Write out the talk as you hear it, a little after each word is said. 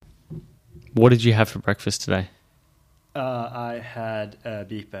What did you have for breakfast today? I had a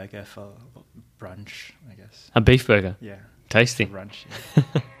beef burger for brunch, I guess. A beef burger? Yeah. Tasty. For brunch, yeah.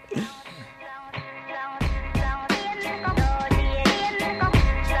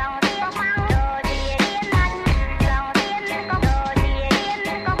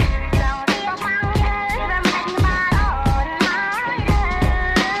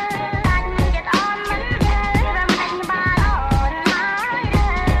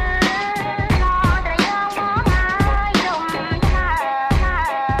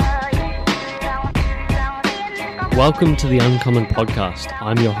 Welcome to the Uncommon Podcast.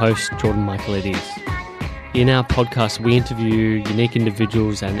 I'm your host, Jordan Michaelides. In our podcast, we interview unique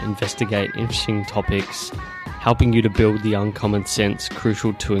individuals and investigate interesting topics, helping you to build the uncommon sense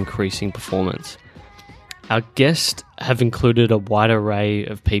crucial to increasing performance. Our guests have included a wide array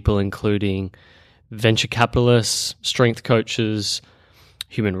of people, including venture capitalists, strength coaches,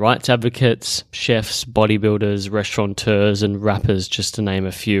 human rights advocates, chefs, bodybuilders, restaurateurs, and rappers, just to name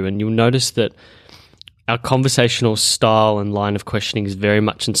a few. And you'll notice that our conversational style and line of questioning is very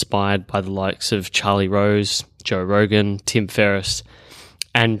much inspired by the likes of Charlie Rose, Joe Rogan, Tim Ferriss,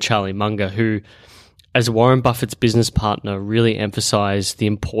 and Charlie Munger, who, as Warren Buffett's business partner, really emphasized the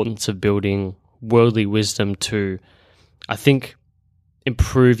importance of building worldly wisdom to, I think,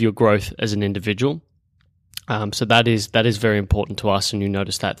 improve your growth as an individual. So that is very important to us, and you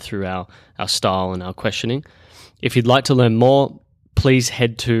notice that through our style and our questioning. If you'd like to learn more, please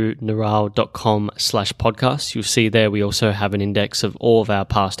head to Neural.com/podcast. You'll see there we also have an index of all of our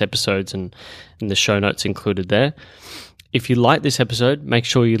past episodes and the show notes included there. If you like this episode, make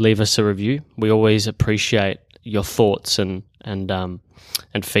sure you leave us a review. We always appreciate your thoughts and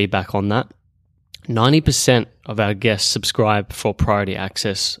feedback on that. 90% of our guests subscribe for priority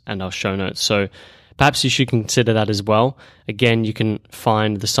access and our show notes, so perhaps you should consider that as well. Again, you can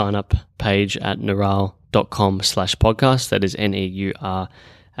find the sign up page at Neural.com/podcast. That is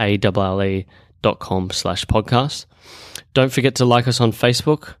NEURALLE.com/podcast. Don't forget to like us on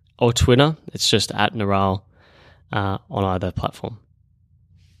Facebook or Twitter. It's just at Neural on either platform.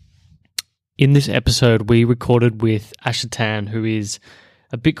 In this episode, we recorded with Asher Tan, who is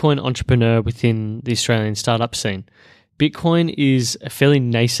a Bitcoin entrepreneur within the Australian startup scene. Bitcoin is a fairly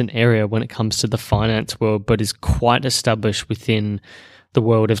nascent area when it comes to the finance world, but is quite established within the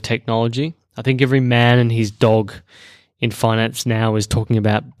world of technology. I think every man and his dog in finance now is talking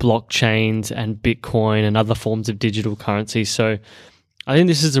about blockchains and Bitcoin and other forms of digital currency. So I think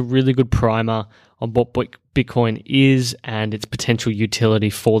this is a really good primer on what Bitcoin is and its potential utility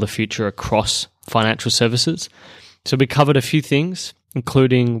for the future across financial services. So we covered a few things,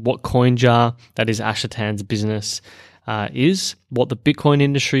 including what CoinJar, that is Asher Tan's business, is, what the Bitcoin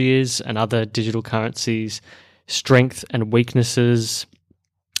industry is and other digital currencies, strength and weaknesses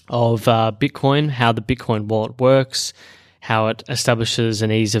of Bitcoin, how the Bitcoin wallet works, how it establishes an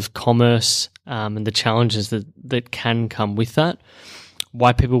ease of commerce and the challenges that can come with that,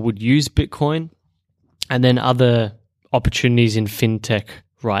 why people would use Bitcoin, and then other opportunities in fintech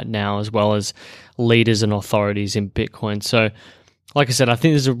right now, as well as leaders and authorities in Bitcoin. So, like I said, I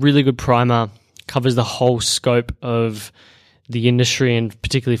think this is a really good primer, covers the whole scope of the industry, and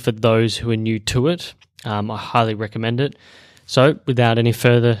particularly for those who are new to it. I highly recommend it. So, without any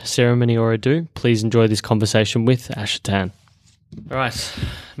further ceremony or ado, please enjoy this conversation with Asher Tan. All right,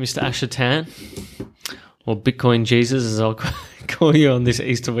 Mr. Asher Tan, or Bitcoin Jesus, as I'll call you on this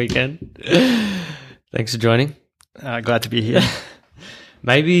Easter weekend. Thanks for joining. Glad to be here.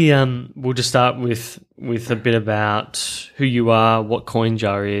 Maybe we'll just start with a bit about who you are, what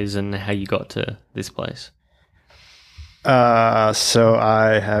CoinJar is, and how you got to this place. So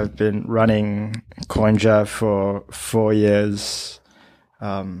I have been running CoinJar for 4 years,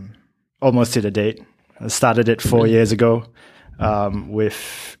 almost to the date. I started it 4 years ago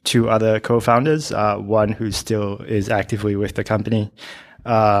with two other co-founders, one who still is actively with the company.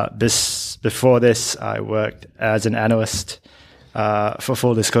 Before this, I worked as an analyst, for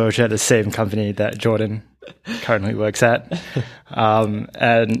full disclosure, at the same company that Jordan currently works at.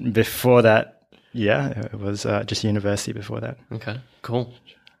 And before that, yeah, it was just university before that. Okay, cool.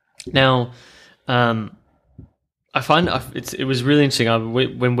 Now, I find it was really interesting.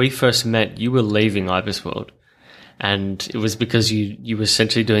 When we first met, you were leaving IBISWorld, and it was because you were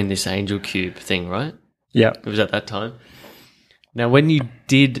essentially doing this Angel Cube thing, right? Yeah, it was at that time. Now, when you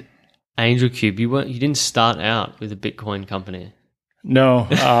did Angel Cube, you didn't start out with a Bitcoin company. No,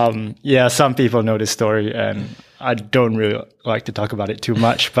 yeah, some people know this story, and I don't really like to talk about it too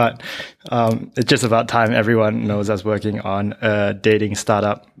much, but it's just about time everyone knows I was working on a dating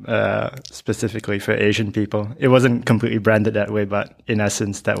startup specifically for Asian people. It wasn't completely branded that way, but in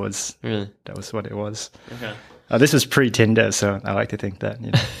essence, that was what it was. Okay. This was pre-Tinder, so I like to think that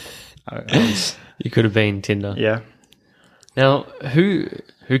I was, You could have been Tinder. yeah. Now, who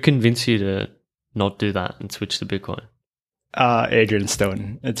convinced you to not do that and switch to Bitcoin? Adrian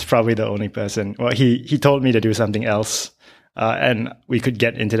Stone. It's probably the only person. Well, he told me to do something else, and we could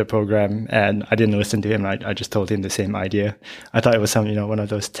get into the program, and I didn't listen to him. I just told him the same idea. I thought it was one of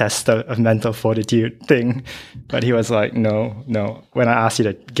those tests of mental fortitude thing, but he was like, no. When I asked you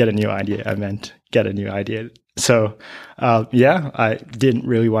to get a new idea, I meant get a new idea. So, I didn't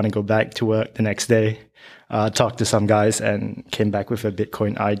really want to go back to work the next day. Talked to some guys and came back with a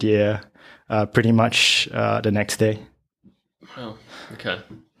Bitcoin idea pretty much the next day. Oh, okay.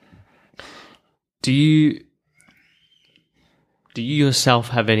 Do you yourself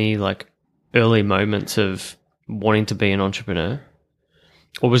have any like early moments of wanting to be an entrepreneur?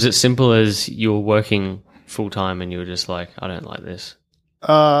 Or was it simple as you were working full time and you were just like, I don't like this?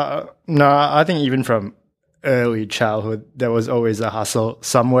 No, I think even from early childhood, there was always a hustle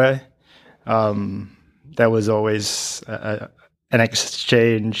somewhere. There was always an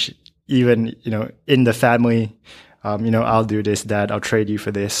exchange, even, in the family. I'll do this, Dad, I'll trade you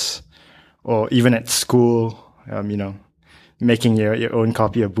for this. Or even at school, making your own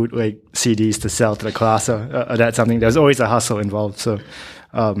copy of bootleg CDs to sell to the class, or that's something. There's always a hustle involved. So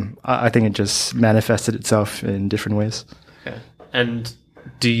I think it just manifested itself in different ways. Okay. And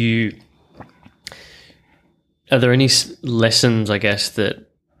are there any lessons, I guess,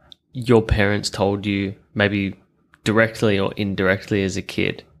 that your parents told you, maybe directly or indirectly as a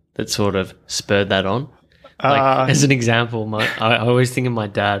kid, that sort of spurred that on? Like, as an example, I always think of my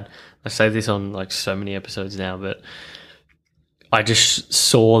dad. I say this on like so many episodes now, but I just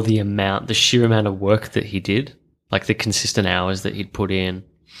saw the sheer amount of work that he did, like the consistent hours that he'd put in,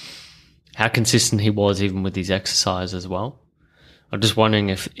 how consistent he was even with his exercise as well. I'm just wondering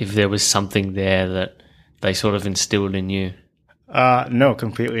if there was something there that they sort of instilled in you. No,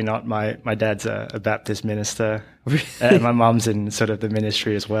 completely not. My dad's a Baptist minister, and my mom's in sort of the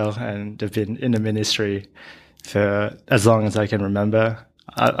ministry as well, and they've been in the ministry for as long as I can remember.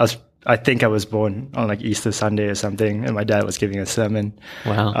 I think I was born on like Easter Sunday or something, and my dad was giving a sermon.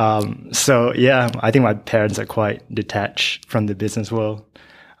 Wow. So yeah, I think my parents are quite detached from the business world.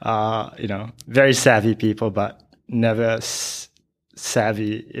 Very savvy people, but never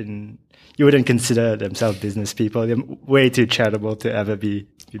savvy in. You wouldn't consider themselves business people. They're way too charitable to ever be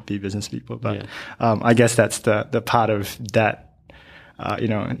business people. But I guess that's the part of that.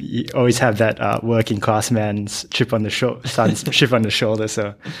 You always have that working class man's chip on the son's chip on the shoulder.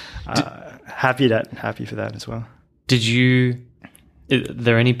 So happy for that as well. Are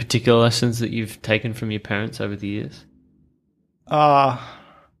there any particular lessons that you've taken from your parents over the years?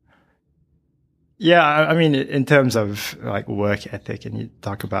 Yeah, I mean, in terms of like work ethic, and you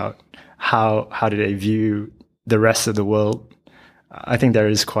talk about how do they view the rest of the world, I think there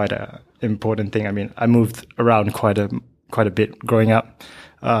is quite a important thing. I mean, I moved around quite a bit growing up,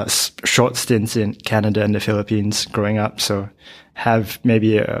 short stints in Canada and the Philippines growing up, so have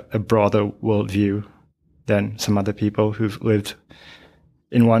maybe a broader worldview than some other people who've lived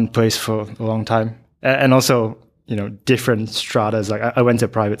in one place for a long time, and also different stratas. Like I went to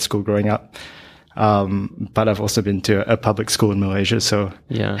private school growing up. But I've also been to a public school in Malaysia, so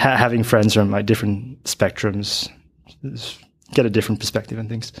having friends from like different spectrums, get a different perspective on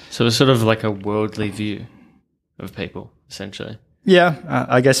things. So it's sort of like a worldly view of people, essentially. Yeah,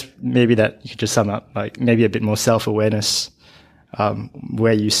 I guess maybe that you could just sum up like maybe a bit more self-awareness,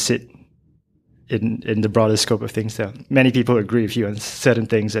 where you sit in the broader scope of things. There, many people agree with you on certain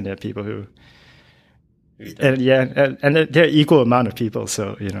things, and there are people who. And there are equal amount of people,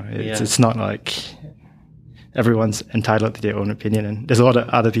 so it's not like everyone's entitled to their own opinion, and there's a lot of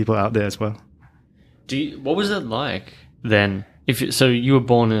other people out there as well. What was it like then? So you were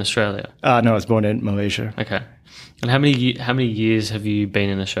born in Australia? No, I was born in Malaysia. Okay, and how many years have you been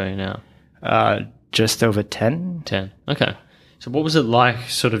in Australia now? Just over 10. 10. Okay, so what was it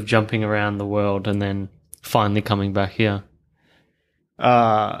like, sort of jumping around the world and then finally coming back here?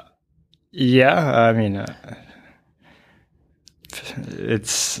 Yeah, I mean,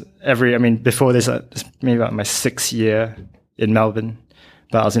 before this, maybe about my 6th year in Melbourne,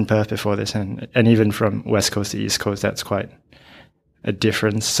 but I was in Perth before this, and even from West Coast to East Coast, that's quite a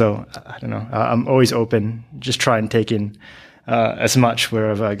difference. So I don't know. I'm always open, just try and take in as much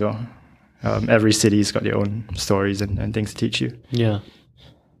wherever I go. Every city's got their own stories and things to teach you. Yeah.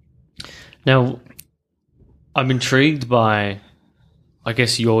 Now, I'm intrigued by, I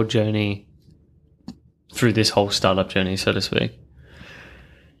guess, your journey through this whole startup journey, so to speak.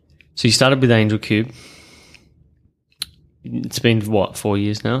 So you started with Angel Cube. It's been, 4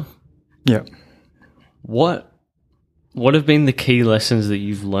 years now? Yeah. What have been the key lessons that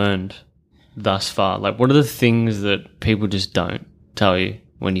you've learned thus far? Like, what are the things that people just don't tell you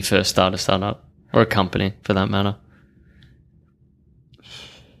when you first start a startup or a company, for that matter?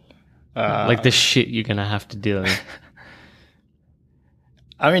 Like the shit you're going to have to deal with.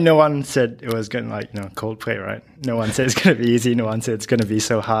 I mean, no one said it was going to, Coldplay, right? No one said it's going to be easy. No one said it's going to be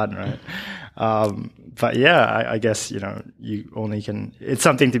so hard, right? But yeah, I guess, you only can, it's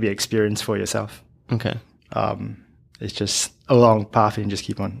something to be experienced for yourself. Okay. It's just a long path and just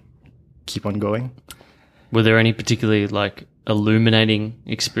keep on going. Were there any particularly illuminating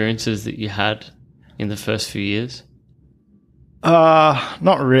experiences that you had in the first few years?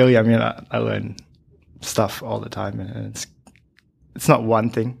 Not really. I mean, I learn stuff all the time, and it's not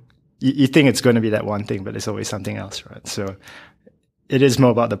one thing. You think it's going to be that one thing, but it's always something else, right? So it is more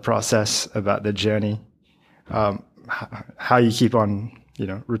about the process, about the journey, how you keep on,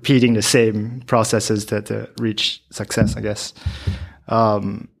 repeating the same processes to reach success, I guess.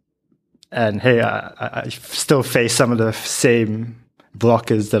 And hey, I still face some of the same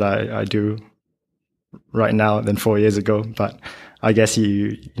blockers that I do right now than 4 years ago, but I guess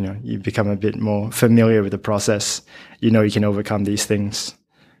you become a bit more familiar with the process. You can overcome these things.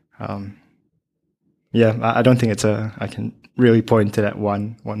 I don't think I can really point to that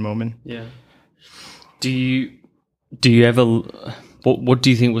one moment. Yeah. Do you ever, what do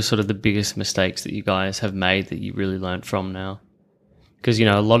you think was sort of the biggest mistakes that you guys have made that you really learned from now? Because,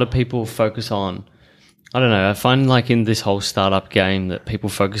 a lot of people focus on, I don't know, I find in this whole startup game that people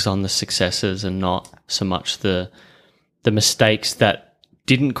focus on the successes and not so much the mistakes that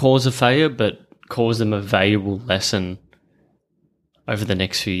didn't cause a failure, but cause them a valuable lesson over the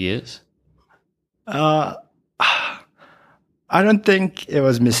next few years. I don't think it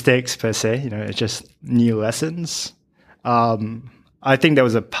was mistakes per se, it's just new lessons. I think there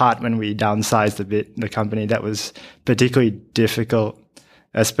was a part when we downsized a bit the company that was particularly difficult,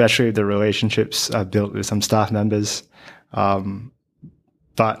 especially if the relationships are built with some staff members.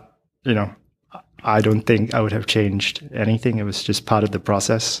 But, I don't think I would have changed anything. It was just part of the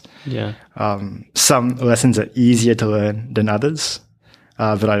process. Yeah. Some lessons are easier to learn than others,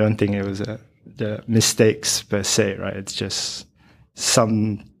 but I don't think it was the mistakes per se, right? It's just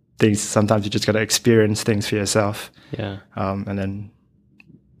some things. Sometimes you just got to experience things for yourself. Yeah. And then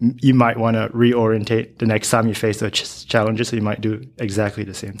you might want to reorientate the next time you face those challenges. So you might do exactly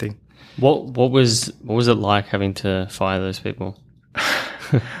the same thing. What was it like having to fire those people?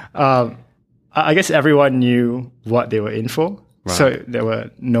 I guess everyone knew what they were in for. Right. So there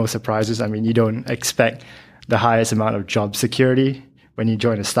were no surprises. I mean, you don't expect the highest amount of job security when you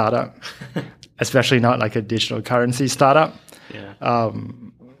join a startup, especially not like a digital currency startup. Yeah.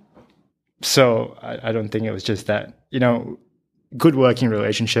 So I don't think it was just that, good working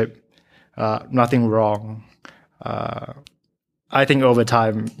relationship, nothing wrong. I think over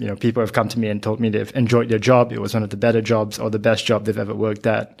time, people have come to me and told me they've enjoyed their job. It was one of the better jobs or the best job they've ever worked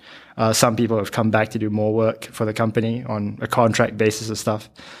at. Some people have come back to do more work for the company on a contract basis and stuff.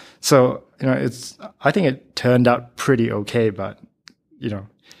 So, I think it turned out pretty okay, but,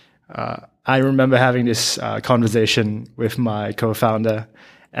 I remember having this conversation with my co-founder,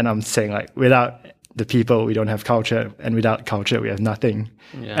 and I'm saying without the people, we don't have culture, and without culture, we have nothing.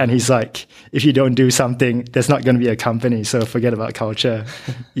 Yeah. And he's like, if you don't do something, there's not going to be a company. So forget about culture.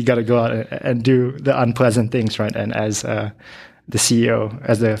 You got to go out and do the unpleasant things, right? And as the CEO,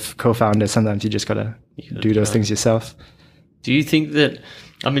 as the co-founder, sometimes you just got to do those things yourself. Do you think that,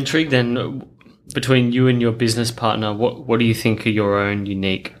 I'm intrigued then, between you and your business partner, what do you think are your own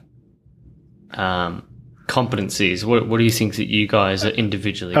unique competencies? What do you think that you guys are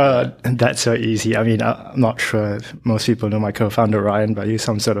individually? That's so easy. I mean, I'm not sure if most people know my co-founder Ryan, but he's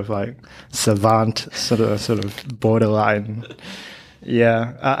some sort of savant, sort of borderline.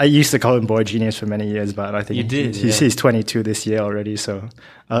 Yeah, I used to call him boy genius for many years, but I think he's 22 this year already, so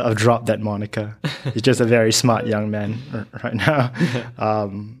I've dropped that moniker. He's just a very smart young man right now.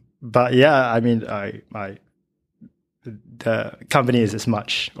 But yeah, I mean, the company is as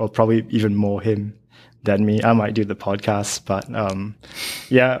much, or probably even more him than me. I might do the podcast, but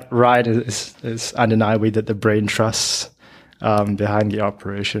Ryan is undeniably the brain trust behind the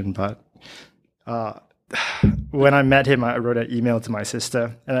operation. But when I met him, I wrote an email to my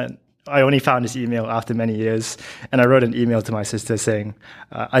sister, and I only found his email after many years. And I wrote an email to my sister saying,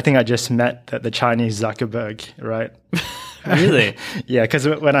 I think I just met the Chinese Zuckerberg, right? Really? Yeah, because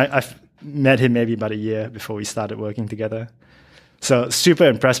when I met him maybe about a year before we started working together. So super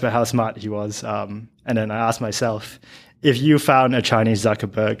impressed by how smart he was. And then I asked myself, if you found a Chinese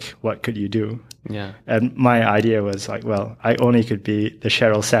Zuckerberg, what could you do? Yeah. And my idea was like, well, I only could be the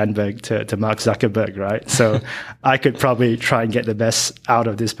Sheryl Sandberg to Mark Zuckerberg, right? So I could probably try and get the best out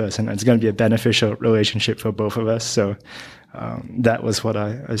of this person. And it's going to be a beneficial relationship for both of us. So that was what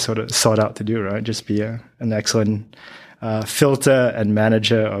I sort of sought out to do, right? Just be an excellent filter and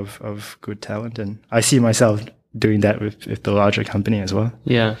manager of good talent. And I see myself doing that with the larger company as well.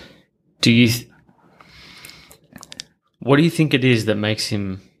 Yeah. What do you think it is that makes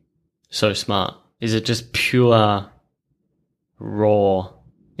him so smart? Is it just pure raw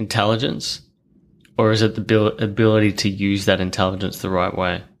intelligence, or is it the ability to use that intelligence the right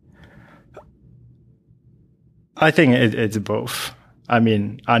way? I think it's both. I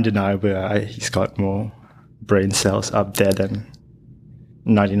mean, undeniably, he's got more brain cells up there than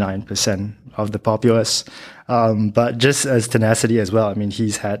 99% of the populace. But just as tenacity as well. I mean,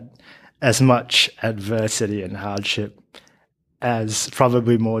 he's had as much adversity and hardship as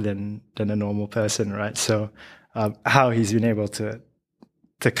probably more than a normal person, right? So how he's been able to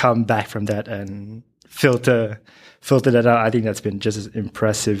come back from that and filter that out, I think that's been just as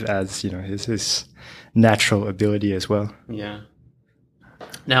impressive as, his natural ability as well. Yeah.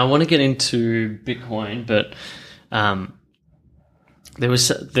 Now I want to get into Bitcoin, but there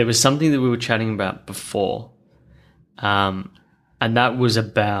was something that we were chatting about before, and that was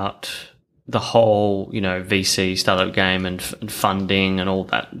about the whole, VC startup game and funding and all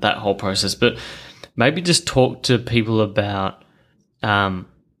that whole process. But maybe just talk to people about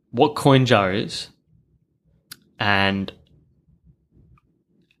what CoinJar is and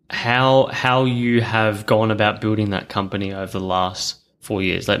how you have gone about building that company over the last 4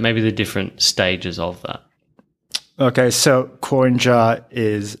 years, like maybe the different stages of that. Okay, so CoinJar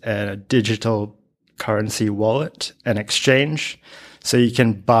is a digital currency wallet and exchange. So you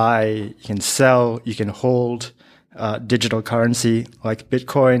can buy, you can sell, you can hold digital currency like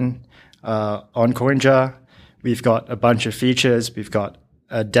Bitcoin on CoinJar. We've got a bunch of features. We've got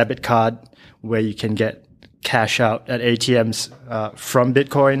a debit card where you can get cash out at ATMs from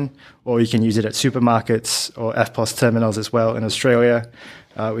Bitcoin, or you can use it at supermarkets or FPOS terminals as well in Australia.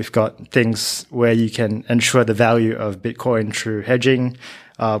 We've got things where you can ensure the value of Bitcoin through hedging.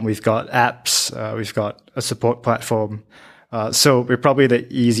 We've got apps. We've got a support platform. So we're probably the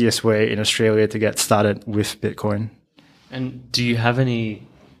easiest way in Australia to get started with Bitcoin. And do you guys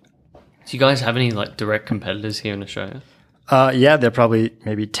have any like direct competitors here in Australia? Yeah, there are probably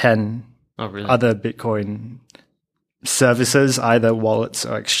maybe 10 really? Other Bitcoin services, either wallets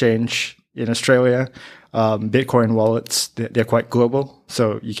or exchange in Australia. Bitcoin wallets, they're quite global,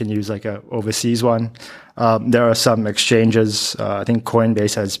 so you can use like a overseas one. There are some exchanges. I think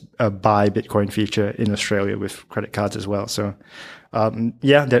Coinbase has a buy Bitcoin feature in Australia with credit cards as well. So,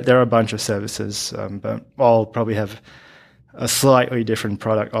 there are a bunch of services, but all probably have a slightly different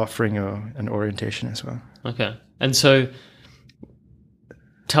product offering or an orientation as well. Okay. And so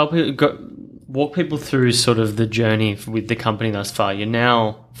walk people through sort of the journey with the company thus far. You're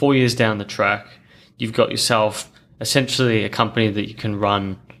now 4 years down the track. You've got yourself essentially a company that you can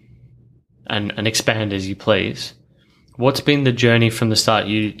run and expand as you please. What's been the journey from the start?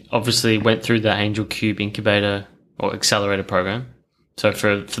 You obviously went through the Angel Cube incubator or accelerator program. So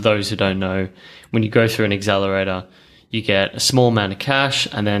for those who don't know, when you go through an accelerator, you get a small amount of cash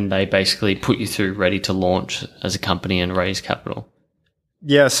and then they basically put you through ready to launch as a company and raise capital.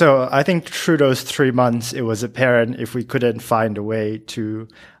 Yeah, so I think through those 3 months, it was apparent if we couldn't find a way to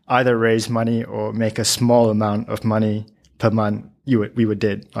either raise money or make a small amount of money per month, we would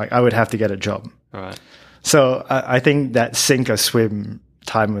did. Like I would have to get a job. All right. So I think that sink or swim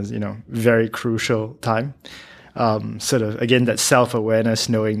time was, very crucial time. Sort of, again, that self-awareness,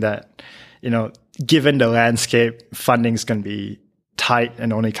 knowing that, given the landscape, funding's going to be tight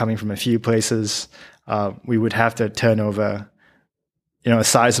and only coming from a few places, we would have to turn over, a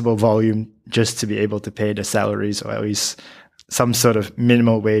sizable volume just to be able to pay the salaries, or at least some sort of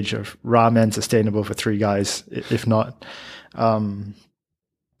minimal wage of ramen sustainable for 3 guys, if not. And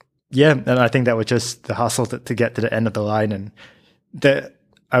I think that was just the hustle to get to the end of the line. And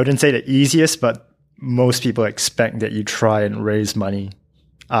I wouldn't say the easiest, but most people expect that you try and raise money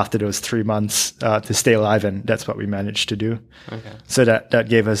after those 3 months to stay alive, and that's what we managed to do. Okay. So that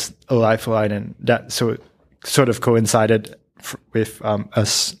gave us a lifeline, and that sort of coincided with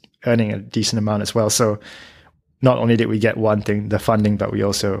us earning a decent amount as well. So not only did we get one thing, the funding, but we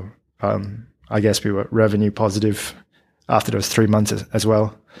also, I guess we were revenue positive after those 3 months as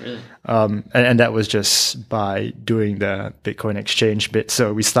well. Really? And that was just by doing the Bitcoin exchange bit.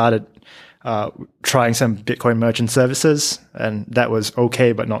 So we started trying some Bitcoin merchant services, and that was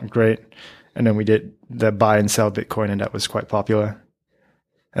okay, but not great. And then we did the buy and sell Bitcoin, and that was quite popular.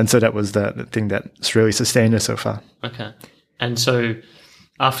 And so that was the thing that's really sustained us so far. Okay. And so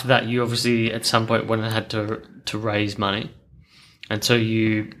after that, you obviously at some point went and had to raise money. And so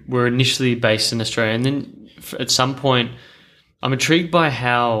you were initially based in Australia. And then at some point, I'm intrigued by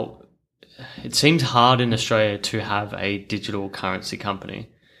how it seems hard in Australia to have a digital currency company.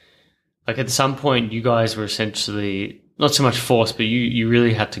 Like at some point, you guys were essentially not so much forced, but you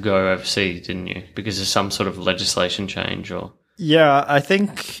really had to go overseas, didn't you? Because of some sort of legislation change or... Yeah, I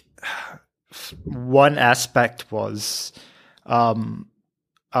think one aspect was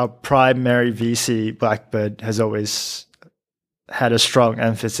our primary VC, Blackbird, has always had a strong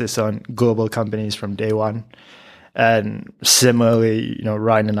emphasis on global companies from day one. And similarly,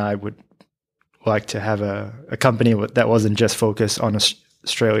 Ryan and I would like to have a company that wasn't just focused on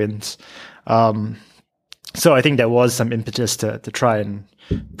Australians. So I think there was some impetus to try and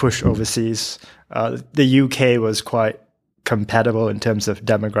push overseas. The UK was quite compatible in terms of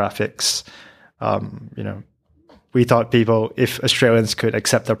demographics. We thought if Australians could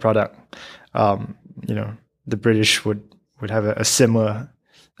accept our product, the British would have a similar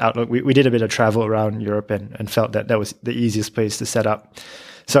outlook. We did a bit of travel around Europe and felt that was the easiest place to set up.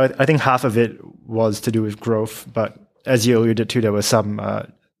 So I think half of it was to do with growth, but as you alluded to, there were some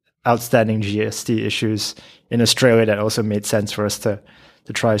outstanding GST issues in Australia that also made sense for us to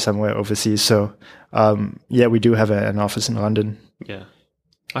try somewhere overseas. So we do have an office in London. Yeah.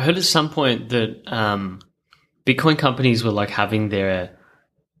 I heard at some point that Bitcoin companies were like having their,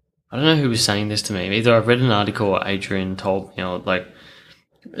 I don't know who was saying this to me. Either I read an article or Adrian told me, like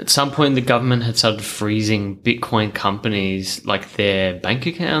at some point the government had started freezing Bitcoin companies, like their bank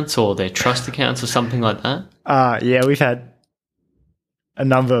accounts or their trust accounts or something like that. We've had a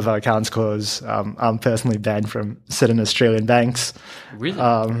number of our accounts close. I'm personally banned from certain Australian banks. Really?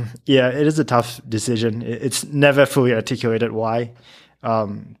 It is a tough decision. It's never fully articulated why,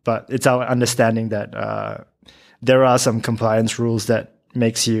 but it's our understanding that there are some compliance rules that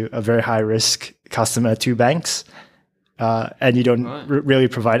makes you a very high risk customer to banks, and you don't really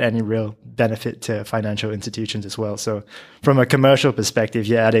provide any real benefit to financial institutions as well. So from a commercial perspective,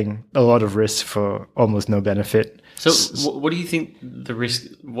 you're adding a lot of risk for almost no benefit. So what do you think the risk,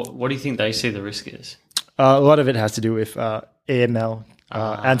 what do you think they see the risk is? A lot of it has to do with AML,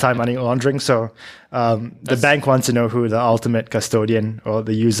 anti-money laundering. So the bank wants to know who the ultimate custodian or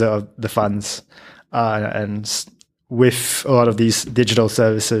the user of the funds. And with a lot of these digital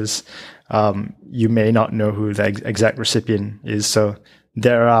services, you may not know who the exact recipient is. So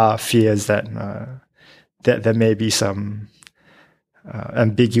there are fears that there may be some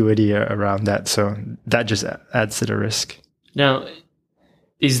ambiguity around that. So that just adds to the risk. Now,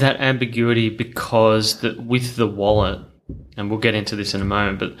 is that ambiguity because with the wallet, and we'll get into this in a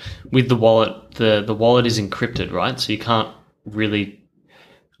moment, but with the wallet, the wallet is encrypted, right? So you can't really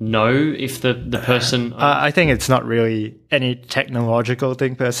know if the person... I think it's not really any technological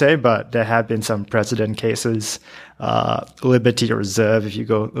thing per se, but there have been some precedent cases. Liberty Reserve, if you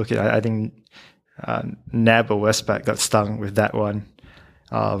go look at it, I think NAB or Westpac got stung with that one.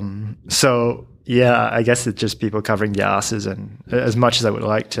 I guess it's just people covering their asses, and as much as I would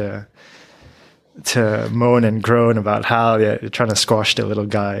like to moan and groan about how they're trying to squash the little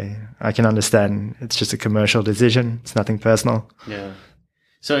guy, I can understand it's just a commercial decision. It's nothing personal. Yeah.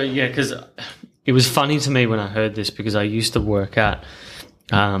 So, because it was funny to me when I heard this, because I used to work at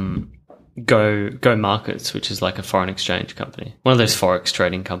Go Markets, which is like a foreign exchange company, one of those forex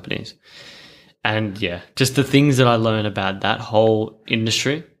trading companies. And just the things that I learned about that whole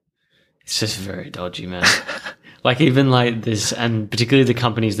industry, it's just very dodgy, man. Like even like this, and particularly the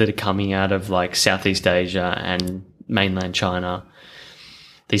companies that are coming out of like Southeast Asia and mainland China,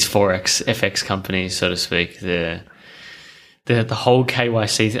 these forex FX companies, so to speak, the whole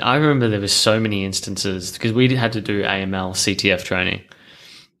KYC thing. I remember there was so many instances because we had to do AML CTF training,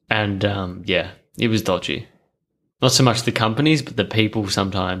 and it was dodgy. Not so much the companies, but the people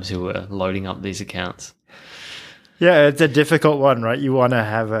sometimes who were loading up these accounts. Yeah, it's a difficult one, right? You want to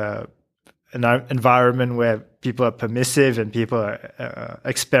have an environment where people are permissive and people are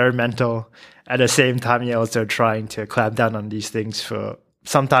experimental. At the same time, you're also trying to clamp down on these things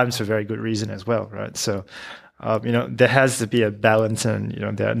sometimes for very good reason as well, right? So, there has to be a balance,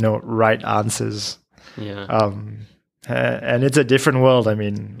 and there are no right answers. Yeah. And it's a different world. I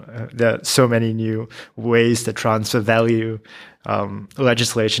mean, there are so many new ways to transfer value.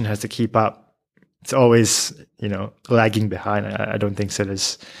 Legislation has to keep up. It's always, lagging behind. I don't think so.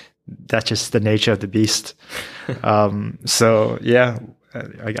 That's just the nature of the beast.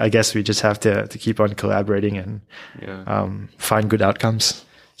 I guess we just have to keep on collaborating and find good outcomes.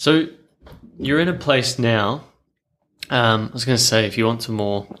 So you're in a place now. I was going to say, if you want some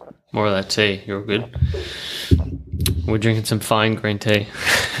more of that tea, you're all good. We're drinking some fine green tea.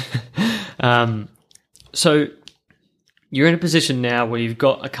 So you're in a position now where you've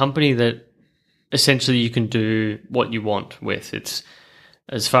got a company that essentially you can do what you want with. It's,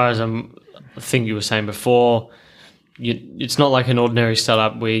 as far as I think you were saying before, it's not like an ordinary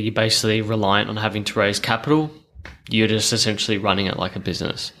startup where you're basically reliant on having to raise capital. You're just essentially running it like a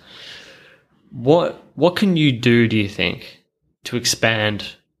business. What can you do, do you think, to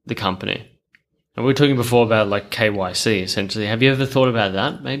expand the company? And we were talking before about like KYC, essentially. Have you ever thought about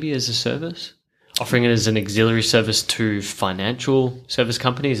that maybe as a service? Offering it as an auxiliary service to financial service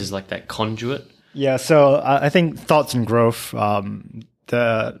companies as like that conduit? Yeah, so I think thoughts on growth,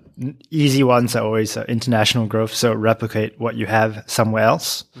 the easy ones are always international growth, so replicate what you have somewhere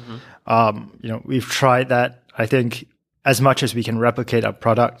else. We've tried that. I think as much as we can replicate our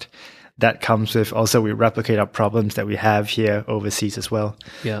product, that comes with also we replicate our problems that we have here overseas as well.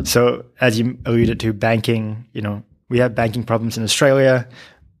 Yeah. So as you alluded to, banking, we have banking problems in Australia.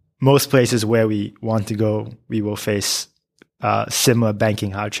 Most places where we want to go, we will face similar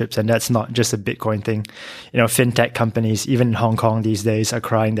banking hardships. And that's not just a Bitcoin thing. Fintech companies, even in Hong Kong these days, are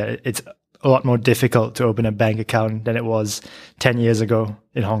crying that it's a lot more difficult to open a bank account than it was 10 years ago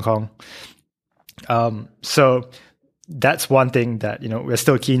in Hong Kong. So that's one thing that, we're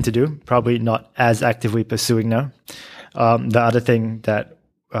still keen to do, probably not as actively pursuing now. The other thing that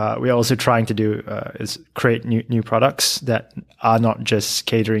we're also trying to do is create new products that are not just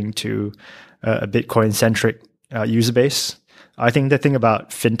catering to a Bitcoin-centric user base. I think the thing about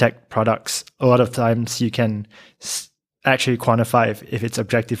fintech products, a lot of times you can actually quantify if it's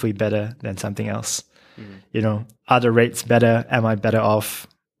objectively better than something else. Are the rates better? Am I better off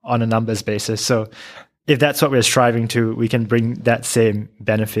on a numbers basis? So if that's what we're striving to, we can bring that same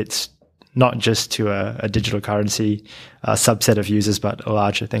benefits not just to a digital currency subset of users, but a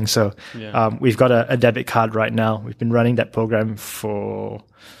larger thing. So we've got a debit card right now. We've been running that program for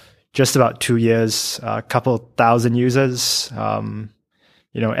just about 2 years, a couple thousand users.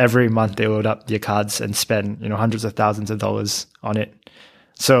 Every month they load up their cards and spend, hundreds of thousands of dollars on it.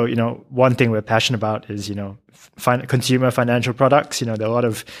 So, one thing we're passionate about is, consumer financial products. There are a lot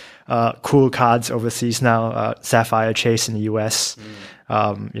of cool cards overseas now, Sapphire Chase in the US.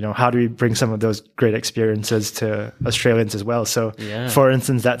 How do we bring some of those great experiences to Australians as well? So, for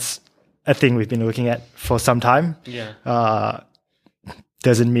instance, that's a thing we've been looking at for some time.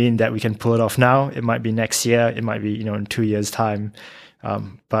 Doesn't mean that we can pull it off now. It might be next year. It might be, in 2 years' time.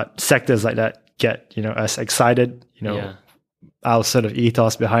 But sectors like that get, us excited. Our sort of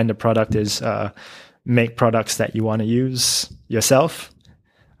ethos behind the product is make products that you want to use yourself,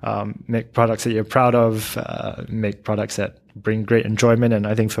 make products that you're proud of, make products that bring great enjoyment. And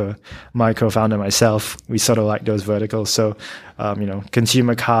I think for my co-founder, myself, we sort of like those verticals. So,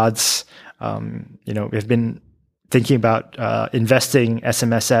 consumer cards, we've been thinking about investing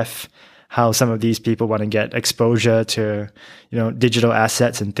SMSF, how some of these people want to get exposure to, digital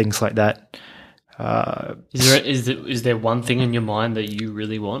assets and things like that. Is there one thing in your mind that you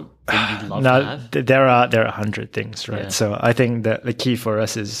really want that you'd love to have? There are 100 things, right? Yeah. So I think that the key for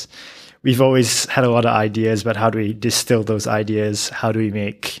us is we've always had a lot of ideas, but how do we distill those ideas? How do we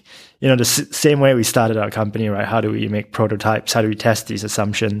make, the same way we started our company, right? How do we make prototypes? How do we test these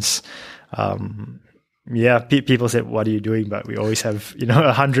assumptions? People say, what are you doing? But we always have,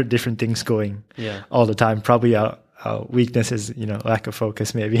 100 different things going all the time. Probably our weakness is, lack of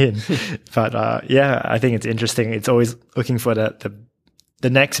focus maybe. But I think it's interesting. It's always looking for the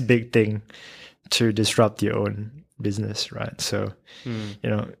next big thing to disrupt your own business, right? So,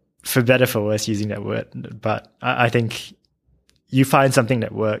 for better, for worse, using that word. But I think you find something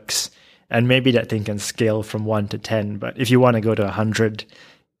that works, and maybe that thing can scale from 1 to 10. But if you want to go to 100,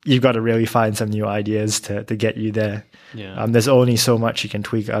 you've got to really find some new ideas to get you there. There's only so much you can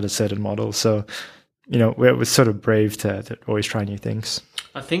tweak out of certain models. So, we're sort of brave to always try new things.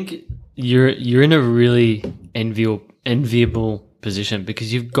 I think you're in a really enviable position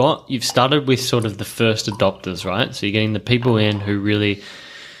because you've started with sort of the first adopters, right? So you're getting the people in who really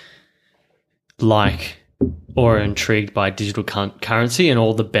like or are intrigued by digital currency and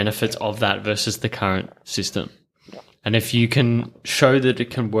all the benefits of that versus the current system. And if you can show that it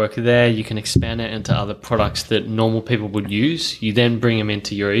can work there, you can expand it into other products that normal people would use. You then bring them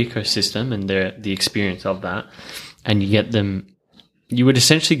into your ecosystem and the experience of that. And you would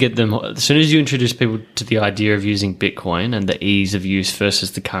essentially get them, as soon as you introduce people to the idea of using Bitcoin and the ease of use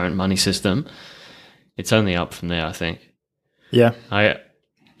versus the current money system, it's only up from there, I think. Yeah.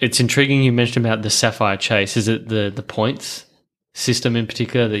 It's intriguing you mentioned about the Sapphire Chase. Is it the points system in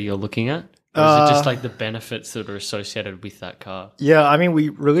particular that you're looking at? Or is it just like the benefits that are associated with that card? Yeah, I mean, we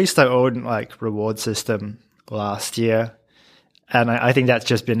released our own like reward system last year, and I think that's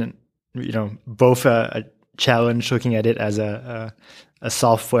just been, both a challenge looking at it as a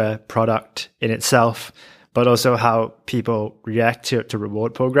software product in itself, but also how people react to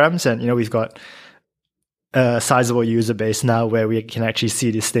reward programs. And we've got a sizable user base now where we can actually see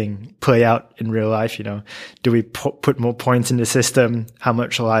this thing play out in real life. Do we put more points in the system? How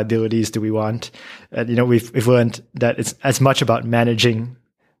much liabilities do we want? And we've learned that it's as much about managing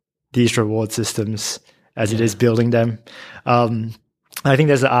these reward systems as it is building them. I think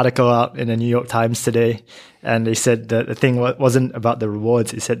there's an article out in the New York Times today, and they said that the thing wasn't about the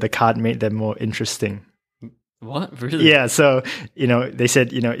rewards. It said the card made them more interesting. What? Really? Yeah. So, they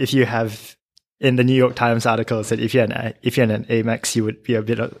said, if you have, in the New York Times article, it said if you're an Amex, you would be a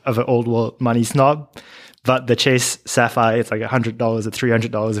bit of an old world money snob. But the Chase Sapphire, it's like $100 or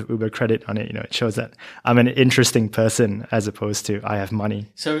 $300 of Uber credit on it. It shows that I'm an interesting person as opposed to I have money.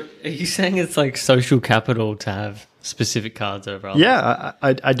 So are you saying it's like social capital to have specific cards over others? Yeah,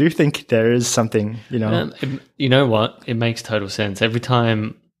 I do think there is something, You know what? It makes total sense. Every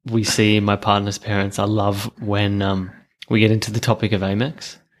time we see my partner's parents, I love when we get into the topic of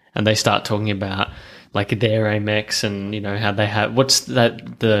Amex and they start talking about like their Amex and, how they have, what's that,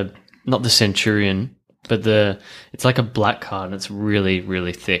 not the Centurion, but it's like a black card and it's really,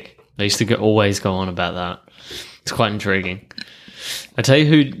 really thick. They used to always go on about that. It's quite intriguing. I tell you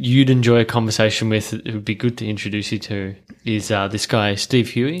who you'd enjoy a conversation with, who would be good to introduce you to, is this guy, Steve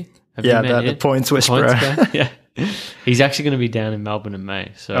Huey. Have you met him? The points whisperer. Guy? Yeah. He's actually going to be down in Melbourne in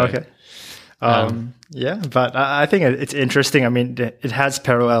May. So okay. But I think it's interesting. I mean, it has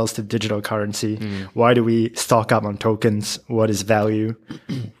parallels to digital currency. Why do we stock up on tokens? What is value?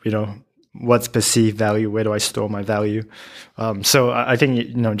 What's perceived value? Where do I store my value? So I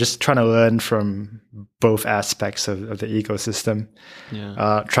think, just trying to learn from both aspects of the ecosystem,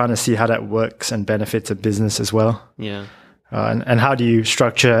 trying to see how that works and benefits a business as well. Yeah. And how do you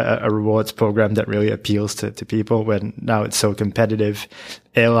structure a rewards program that really appeals to people when now it's so competitive?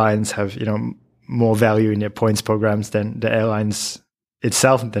 Airlines have, more value in their points programs than the airlines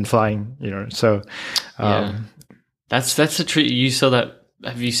itself than flying, so. That's the trick. You saw that.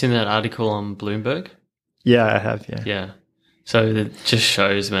 Have you seen that article on Bloomberg? Yeah, I have. Yeah. Yeah. So it just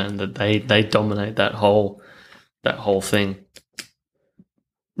shows, man, that they dominate that whole thing.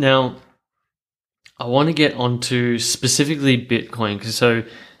 Now, I want to get onto specifically Bitcoin, because so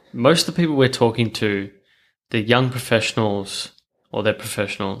most of the people we're talking to, the young professionals or they're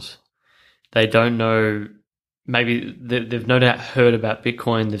professionals, they don't know. Maybe they've no doubt heard about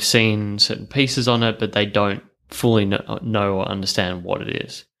Bitcoin. They've seen certain pieces on it, but they don't fully know or understand what it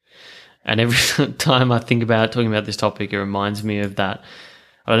is. And every time I think about talking about this topic, it reminds me of that.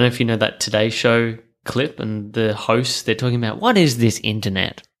 I don't know if you know that Today Show clip, and the hosts, they're talking about, what is this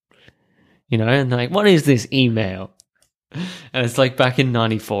internet? And they're like, what is this email? And it's like back in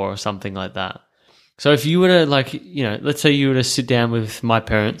 94 or something like that. So if you were to let's say you were to sit down with my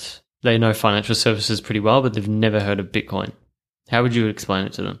parents, they know financial services pretty well, but they've never heard of Bitcoin. How would you explain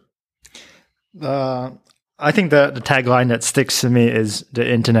it to them? I think the tagline that sticks to me is the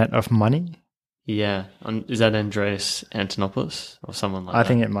Internet of Money. Yeah. Is that Andreas Antonopoulos or someone like that? I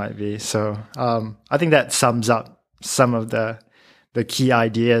think it might be. So I think that sums up some of the key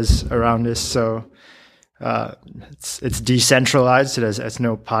ideas around this. So it's decentralized. So there's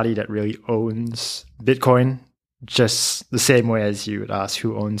no party that really owns Bitcoin, just the same way as you would ask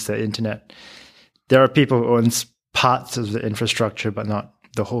who owns the Internet. There are people who own parts of the infrastructure, but not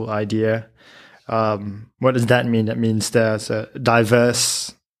the whole idea. What does that mean? That means there's a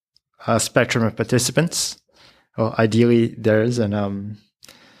diverse spectrum of participants. Well, ideally there is, and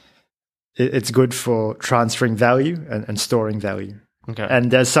it's good for transferring value and storing value. Okay.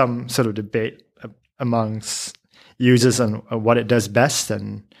 And there's some sort of debate amongst users on what it does best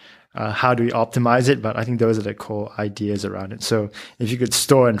and how do we optimize it. But I think those are the core ideas around it. So if you could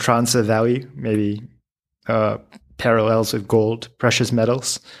store and transfer value, maybe parallels with gold, precious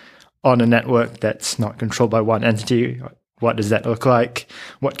metals, on a network that's not controlled by one entity, what does that look like?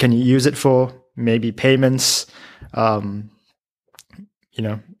 What can you use it for? Maybe payments,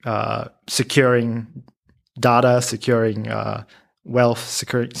 securing data, securing wealth,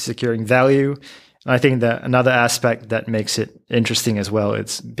 securing value. And I think that another aspect that makes it interesting as well,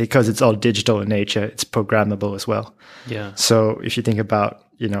 it's because it's all digital in nature, it's programmable as well. Yeah. So if you think about,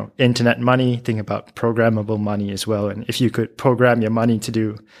 internet money, think about programmable money as well. And if you could program your money to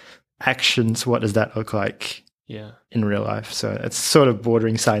do actions, what does that look like? Yeah. in real life. So it's sort of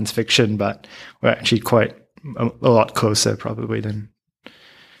bordering science fiction, but we're actually quite a lot closer probably than.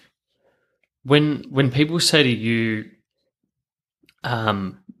 When people say to you,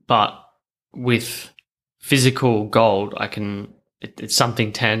 but with physical gold, it's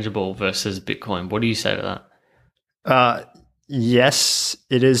something tangible versus Bitcoin. What do you say to that? Yes,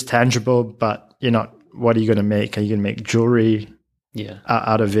 it is tangible, but what are you going to make? Are you going to make jewelry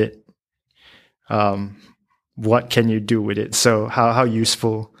out of it? What can you do with it? So how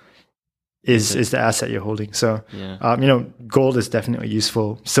useful is the asset you're holding? So, gold is definitely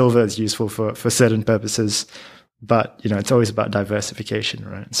useful. Silver is useful for certain purposes, but, it's always about diversification,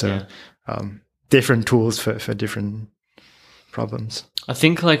 right? So, different tools for different problems. I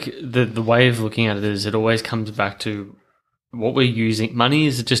think like the way of looking at it is it always comes back to what we're using. Money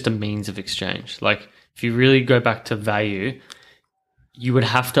is just a means of exchange. Like if you really go back to value, you would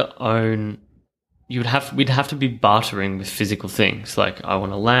have to own, we'd have to be bartering with physical things. Like I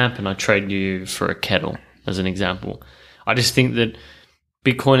want a lamp and I trade you for a kettle as an example. I just think that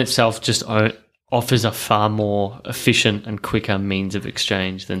Bitcoin itself just offers a far more efficient and quicker means of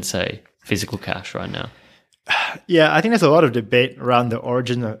exchange than say physical cash right now. Yeah, I think there's a lot of debate around the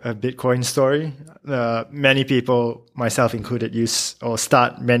origin of Bitcoin story. Many people, myself included, use or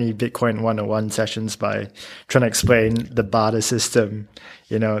start many Bitcoin 101 sessions by trying to explain the barter system,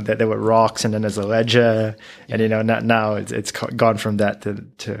 that there were rocks and then there's a ledger. And, now it's gone from that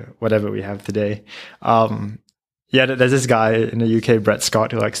to whatever we have today. There's this guy in the UK, Brett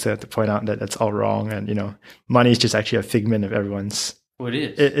Scott, who likes to point out that that's all wrong. And, money is just actually a figment of everyone's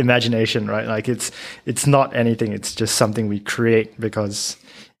imagination, right? Like it's not anything. It's just something we create because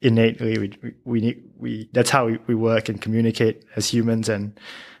innately we that's how we work and communicate as humans. And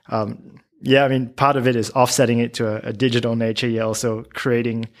part of it is offsetting it to a digital nature. You're also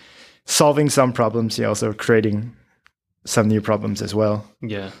solving some problems. You're also creating some new problems as well.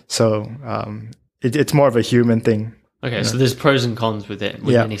 Yeah. So it's more of a human thing. Okay, so there's pros and cons with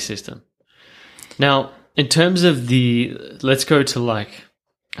any system. Now, in terms of let's go to like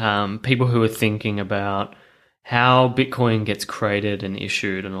people who are thinking about how Bitcoin gets created and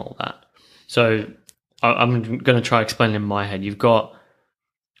issued and all that. So I'm going to try explaining in my head. You've got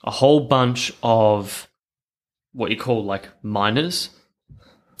a whole bunch of what you call like miners,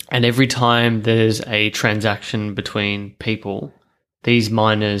 and every time there's a transaction between people, these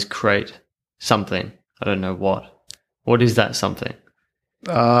miners create something. I don't know what. What is that something?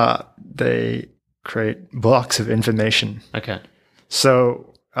 They create blocks of information. Okay.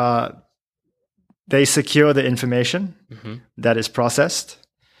 So they secure the information that is processed,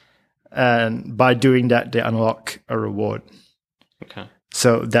 and by doing that, they unlock a reward. Okay.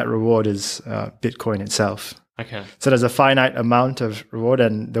 So that reward is Bitcoin itself. Okay. So there's a finite amount of reward,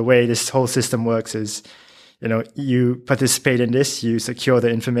 and the way this whole system works is, you participate in this, you secure the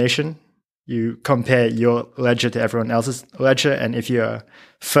information, you compare your ledger to everyone else's ledger, and if you're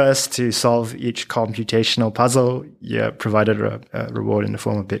first to solve each computational puzzle, you're provided a reward in the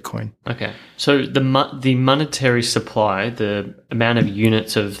form of Bitcoin. Okay. So the monetary supply, the amount of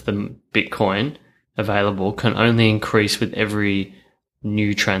units of the Bitcoin available can only increase with every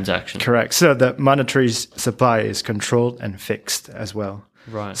new transaction. Correct. So the monetary supply is controlled and fixed as well.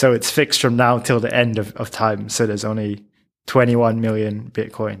 Right. So it's fixed from now till the end of time. So there's only 21 million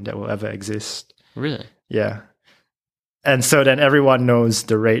Bitcoin that will ever exist. Really? Yeah. And so then everyone knows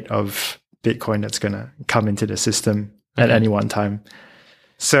the rate of Bitcoin that's going to come into the system at any one time.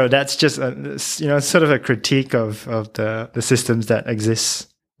 So that's just, sort of a critique of the systems that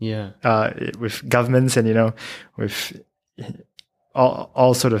exist. Yeah. With governments and, with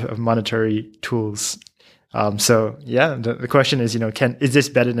all sort of monetary tools. The question is, is this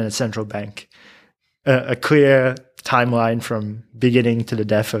better than a central bank? A clear timeline from beginning to the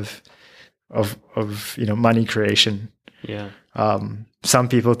death of money creation. Yeah. Some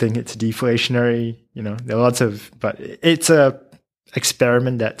people think it's deflationary. There are lots of, but it's a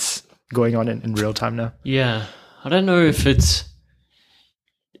experiment that's going on in real time now. Yeah, I don't know if it's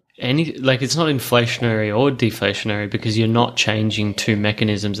it's not inflationary or deflationary because you're not changing two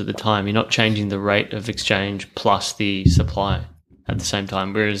mechanisms at the time. You're not changing the rate of exchange plus the supply at the same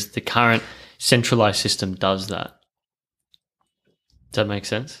time, whereas the current centralized system does that. Does that make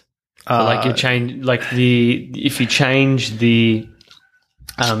sense? So if you change the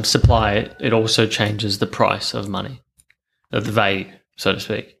supply, it also changes the price of money, of the value, so to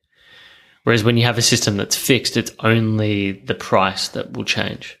speak. Whereas when you have a system that's fixed, it's only the price that will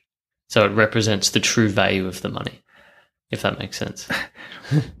change. So it represents the true value of the money, if that makes sense.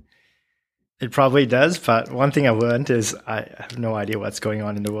 It probably does, but one thing I've learned is I have no idea what's going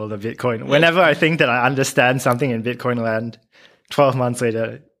on in the world of Bitcoin. Whenever I think that I understand something in Bitcoin land, 12 months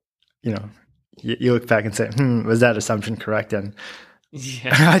later, you know, you look back and say, was that assumption correct? And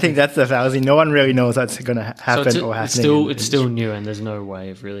I think that's the fallacy. No one really knows what's going to happen or happening. It's still new, and there's no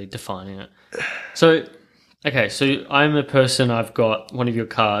way of really defining it. So, okay, so I'm a person. I've got one of your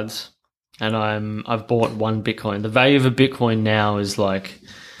cards, and I've bought one Bitcoin. The value of a Bitcoin now is like,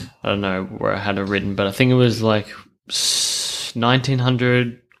 I don't know where I had it written, but I think it was like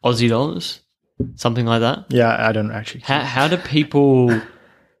 1,900 Aussie dollars, something like that. Yeah, I don't actually. How do people?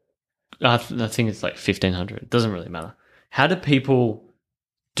 I think it's like 1,500. It doesn't really matter. How do people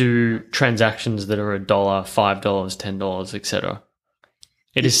do transactions that are $1, $5, $10, etc.?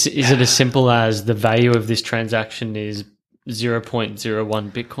 Is it as simple as the value of this transaction is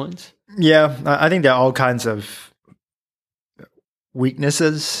 0.01 Bitcoins? Yeah, I think there are all kinds of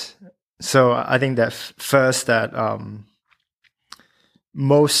weaknesses. So I think that first that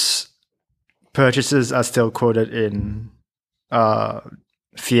most purchases are still quoted in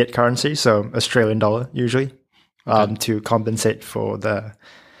fiat currency, so Australian dollar usually, to compensate for the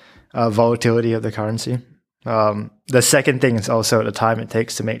volatility of the currency. The second thing is also the time it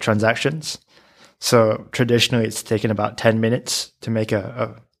takes to make transactions. So traditionally, it's taken about 10 minutes to make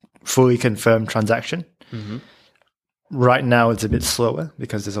a fully confirmed transaction. Mm-hmm. Right now, it's a bit slower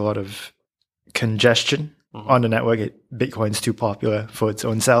because there's a lot of congestion on the network. Bitcoin's too popular for its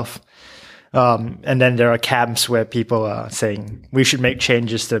own self. And then there are camps where people are saying we should make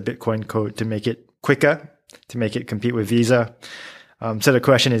changes to Bitcoin code to make it quicker, to make it compete with Visa. So the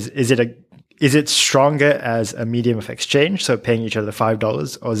question is it stronger as a medium of exchange, so paying each other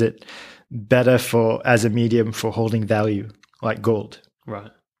 $5, or is it better as a medium for holding value like gold?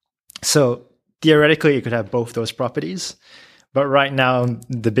 Right. So theoretically, you could have both those properties, but right now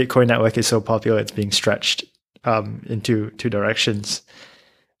the Bitcoin network is so popular it's being stretched into two directions.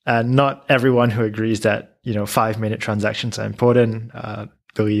 And not everyone who agrees that 5-minute transactions are important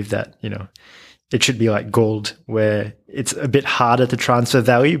believe that it should be like gold, where it's a bit harder to transfer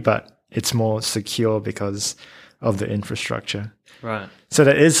value, but it's more secure because of the infrastructure. Right. So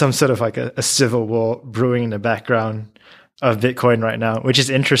there is some sort of like a civil war brewing in the background of Bitcoin right now, which is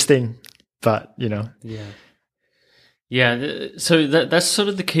interesting. But yeah. So that's sort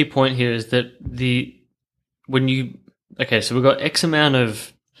of the key point here is that so we've got X amount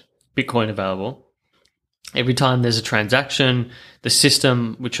of Bitcoin available. Every time there's a transaction, the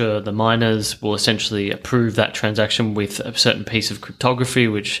system, which are the miners, will essentially approve that transaction with a certain piece of cryptography,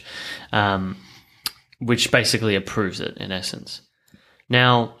 which basically approves it in essence.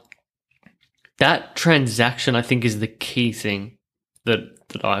 Now, that transaction, I think, is the key thing that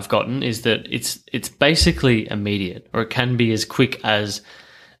I've gotten, is that it's basically immediate, or it can be as quick as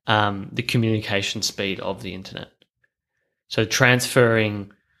the communication speed of the internet. So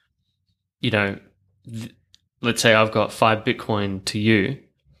transferring, let's say I've got 5 Bitcoin to you,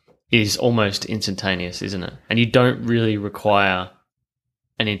 is almost instantaneous, isn't it? And you don't really require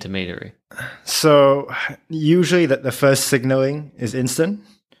an intermediary. So usually the first signaling is instant.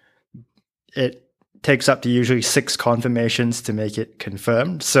 It takes up to usually 6 confirmations to make it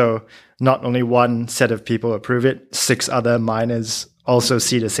confirmed. So not only one set of people approve it, 6 other miners also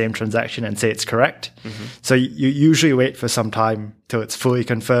see the same transaction and say it's correct. Mm-hmm. So you usually wait for some time till it's fully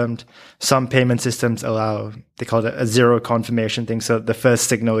confirmed. Some payment systems allow, they call it a zero confirmation thing. So the first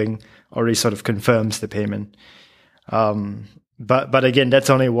signaling already sort of confirms the payment. But again,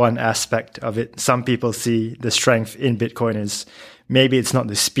 that's only one aspect of it. Some people see the strength in Bitcoin is maybe it's not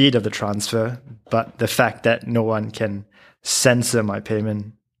the speed of the transfer, but the fact that no one can censor my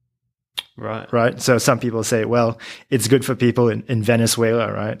payment. Right. So some people say, well, it's good for people in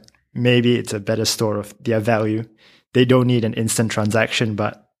Venezuela, right? Maybe it's a better store of their value. They don't need an instant transaction,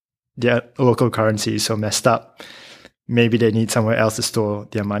 but their local currency is so messed up. Maybe they need somewhere else to store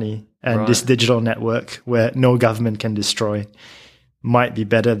their money. And this digital network where no government can destroy might be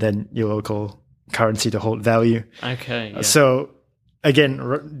better than your local currency to hold value. Okay. Yeah. So again,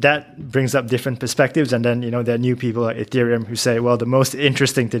 that brings up different perspectives. And then, there are new people like Ethereum who say, well, the most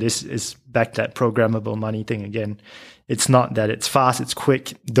interesting to this is back that programmable money thing again. It's not that it's fast, it's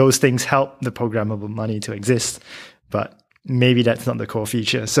quick. Those things help the programmable money to exist, but maybe that's not the core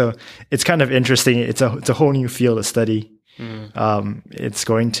feature. So it's kind of interesting. It's a whole new field of study. It's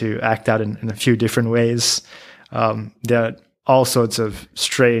going to act out in a few different ways. There are all sorts of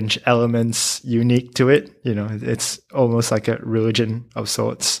strange elements unique to it. It's almost like a religion of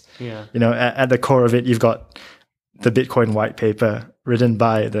sorts. Yeah. At the core of it, you've got the Bitcoin white paper written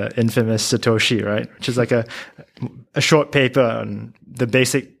by the infamous Satoshi, right? Which is like a short paper on the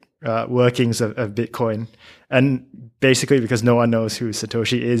basic workings of Bitcoin. And basically, because no one knows who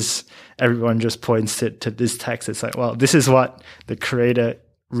Satoshi is, everyone just points to this text. It's like, well, this is what the creator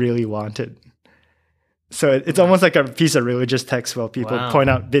really wanted. So it's almost like a piece of religious text where people point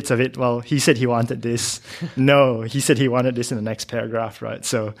out bits of it. Well, he said he wanted this. No, he said he wanted this in the next paragraph, right?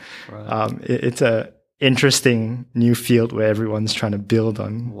 So it's a interesting new field where everyone's trying to build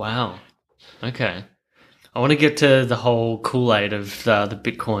on. Wow. Okay. I want to get to the whole Kool-Aid of the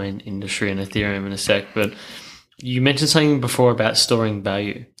Bitcoin industry and Ethereum in a sec, but you mentioned something before about storing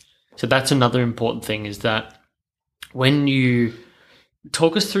value. So that's another important thing, is that when you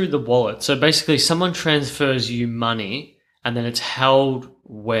talk us through the wallet. So basically someone transfers you money and then it's held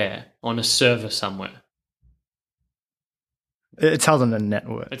where? On a server somewhere. It's held on a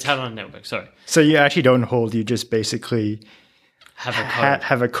network. It's held on a network, sorry. So you actually don't hold, you just basically have a code.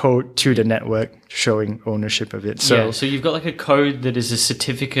 Have a code to the network showing ownership of it. So, so you've got like a code that is a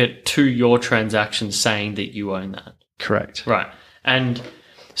certificate to your transaction saying that you own that. Correct. Right. And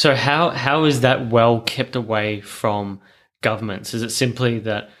so how is that well kept away from governments? Is it simply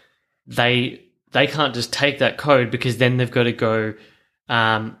that they can't just take that code, because then they've got to go,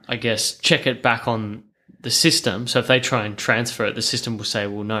 I guess, check it back on the system. So if they try and transfer it, the system will say,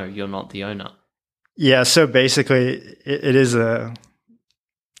 well, no, you're not the owner. Yeah, so basically it is a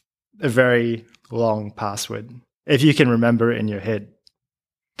very long password. If you can remember it in your head,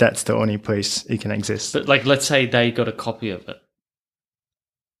 that's the only place it can exist. But like, let's say they got a copy of it.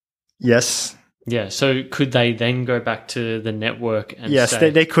 Yes. Yeah, so could they then go back to the network and yes,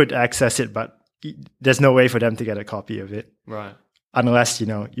 say... they could access it, but there's no way for them to get a copy of it. Right. Unless,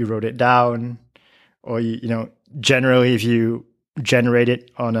 you wrote it down, or, generally if you generate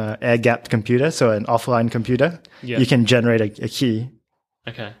it on an air-gapped computer, so an offline computer, you can generate a key.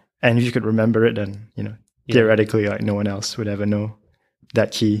 Okay. And if you could remember it, then, theoretically, like, no one else would ever know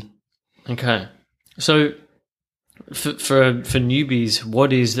that key. Okay. So for newbies,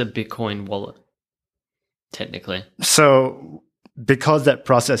 what is a Bitcoin wallet, technically? So because that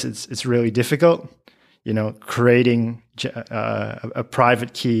process is really difficult, creating a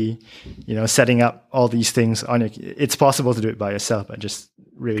private key, setting up all these things on it, it's possible to do it by yourself, but just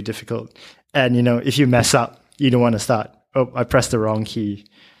really difficult. And, if you mess up, you don't want to start, oh, I pressed the wrong key,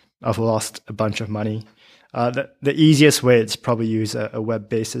 I've lost a bunch of money. The easiest way is probably use a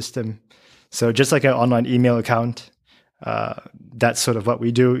web-based system. So just like an online email account, that's sort of what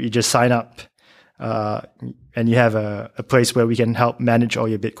we do. You just sign up, and you have a place where we can help manage all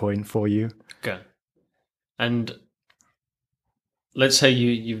your Bitcoin for you. Okay. And let's say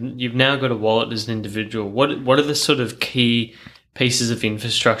you've now got a wallet as an individual. What are the sort of key pieces of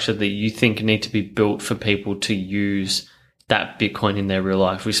infrastructure that you think need to be built for people to use that Bitcoin in their real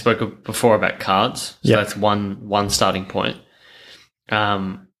life? We spoke before about cards, so that's one starting point.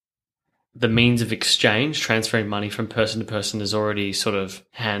 The means of exchange, transferring money from person to person, is already sort of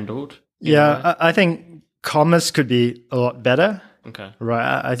handled. Yeah, I think commerce could be a lot better. Okay.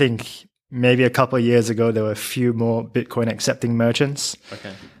 Right. I think maybe a couple of years ago, there were a few more Bitcoin accepting merchants.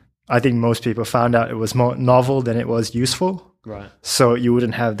 Okay. I think most people found out it was more novel than it was useful. Right. So you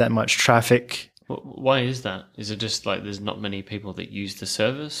wouldn't have that much traffic. Why is that? Is it just like there's not many people that use the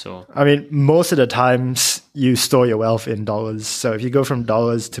service, or? I mean, most of the times you store your wealth in dollars. So if you go from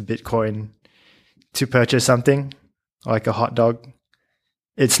dollars to Bitcoin to purchase something like a hot dog,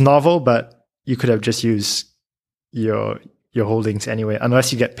 it's novel, but you could have just used your holdings anyway,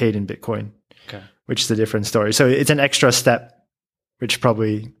 unless you get paid in Bitcoin, which is a different story. So it's an extra step, which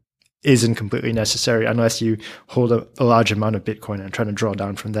probably isn't completely necessary unless you hold a large amount of Bitcoin and trying to draw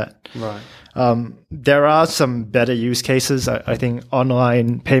down from that. Right. There are some better use cases. I think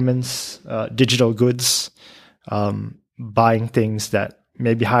online payments, digital goods, buying things that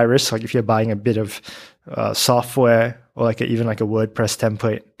may be high risk, like if you're buying a bit of software or like even like a WordPress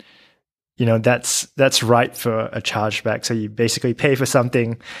template, that's ripe for a chargeback. So you basically pay for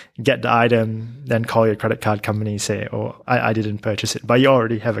something, get the item, then call your credit card company, say, oh, I didn't purchase it, but you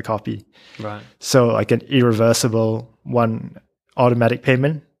already have a copy. Right. So like an irreversible one automatic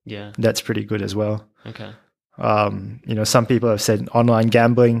payment, that's pretty good as well. Okay. Some people have said online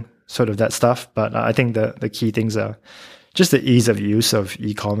gambling, sort of that stuff, but I think the key things are just the ease of use of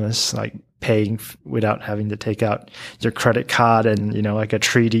e-commerce, like paying without having to take out your credit card and, like a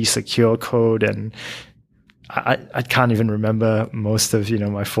 3D secure code. And I can't even remember most of,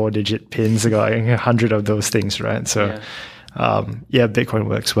 my 4-digit pins. I got like 100 of those things, right? So, Bitcoin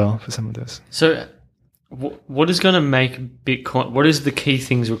works well for some of those. So what is going to make Bitcoin, what is the key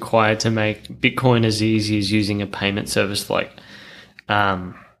things required to make Bitcoin as easy as using a payment service like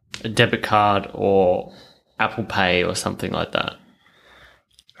a debit card or Apple Pay or something like that?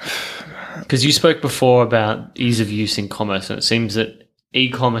 Because you spoke before about ease of use in commerce, and it seems that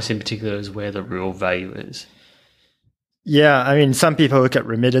e-commerce in particular is where the real value is. Yeah, I mean, some people look at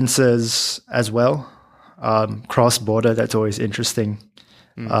remittances as well. Cross-border, that's always interesting.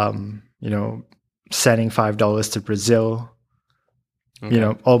 Sending $5 to Brazil,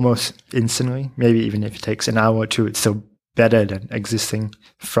 almost instantly. Maybe even if it takes an hour or two, it's still better than existing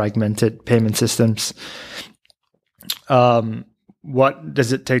fragmented payment systems. What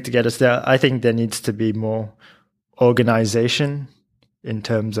does it take to get us there? I think there needs to be more organization in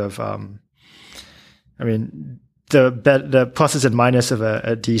terms of, the pluses and minuses of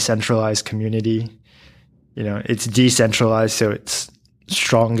a decentralized community. It's decentralized, so it's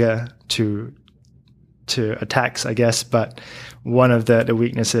stronger to attacks, I guess. But one of the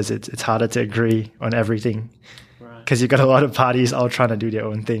weaknesses, it's harder to agree on everything because you've got a lot of parties all trying to do their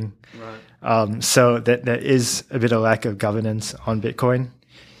own thing. Right. So that there is a bit of lack of governance on Bitcoin.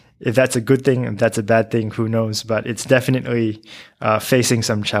 If that's a good thing, if that's a bad thing, who knows? But it's definitely facing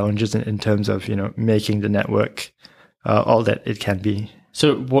some challenges in terms of making the network all that it can be.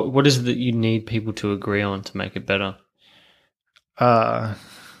 So what is it that you need people to agree on to make it better? I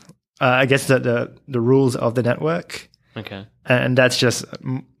guess that the rules of the network. Okay. And that's just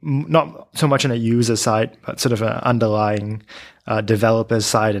not so much on a user side, but sort of an underlying developer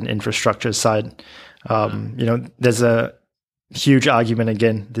side and infrastructure side. There's a huge argument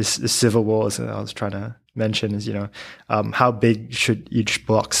again. This civil war, as I was trying to mention, is how big should each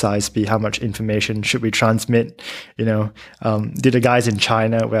block size be? How much information should we transmit? Do the guys in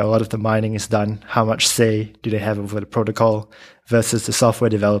China, where a lot of the mining is done, how much say do they have over the protocol versus the software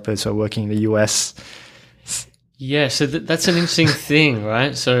developers who are working in the US? Yeah, so that's an interesting thing,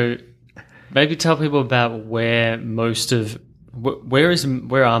 right? So maybe tell people about where are most of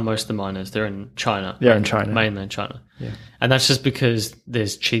the miners? They're in China. They're in China. Mainland China. Yeah. And that's just because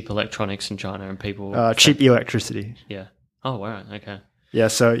there's cheap electronics in China and people... cheap electricity. Yeah. Oh, wow. Okay. Yeah,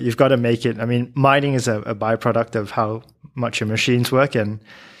 so you've got to make it... I mean, mining is a byproduct of how much your machines work, and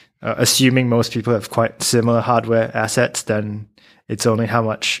assuming most people have quite similar hardware assets, then it's only how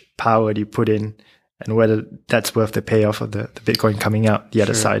much power do you put in and whether that's worth the payoff of the Bitcoin coming out the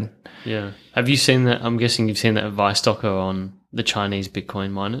other side. Yeah. Have you seen that? I'm guessing you've seen that advice doco on the Chinese Bitcoin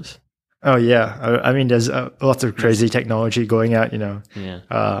miners. Oh, yeah. I mean, there's lots of crazy technology going out, Yeah.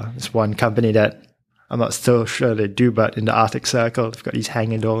 There's one company that I'm not still sure they do, but in the Arctic Circle, they've got these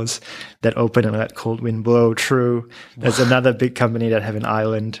hanging doors that open and let cold wind blow through. There's another big company that have an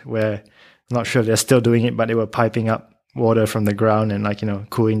island where I'm not sure if they're still doing it, but they were piping up water from the ground and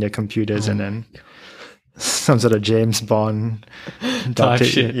cooling their computers and then some sort of James Bond type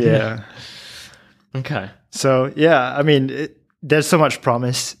shit. Yeah. Okay. So, yeah, I mean, there's so much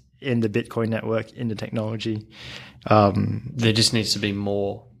promise in the Bitcoin network, in the technology. There just needs to be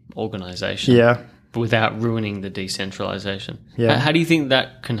more organization. Yeah. Without ruining the decentralization. Yeah. How do you think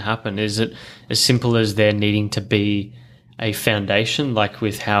that can happen? Is it as simple as there needing to be a foundation, like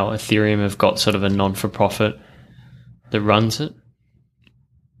with how Ethereum have got sort of a non-for-profit that runs it?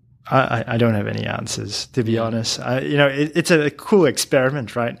 I don't have any answers, to be honest. It's a cool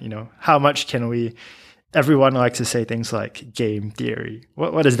experiment, right? How much can we... Everyone likes to say things like game theory.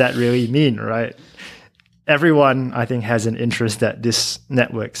 What does that really mean, right? Everyone, I think, has an interest that this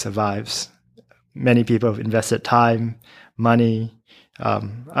network survives. Many people have invested time, money.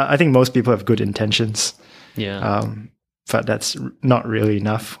 I think most people have good intentions. Yeah. But that's not really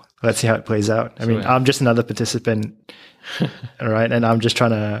enough. Let's see how it plays out. I mean, I'm just another participant, right? And I'm just trying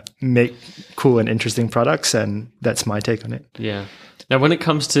to make cool and interesting products, and that's my take on it. Yeah. Now, when it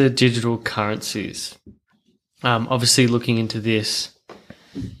comes to digital currencies, obviously looking into this,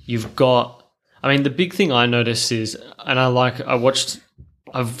 you've got... I mean, the big thing I noticed is, and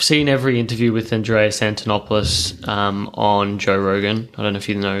I've seen every interview with Andreas Antonopoulos on Joe Rogan. I don't know if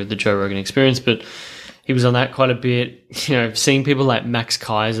you know the Joe Rogan Experience, but he was on that quite a bit. Seeing people like Max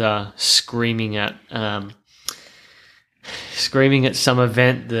Kaiser screaming at some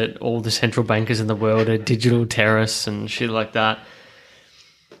event that all the central bankers in the world are digital terrorists and shit like that.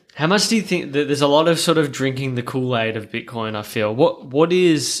 How much do you think that there's a lot of sort of drinking the Kool-Aid of Bitcoin? I feel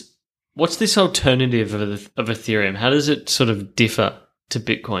what's this alternative of Ethereum? How does it sort of differ to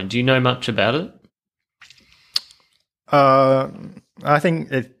Bitcoin? Do you know much about it? I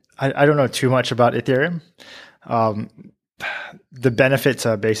think I don't know too much about Ethereum. The benefits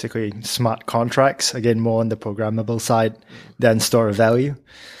are basically smart contracts, again, more on the programmable side than store of value.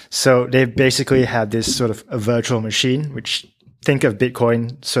 So they basically have this sort of a virtual machine, which think of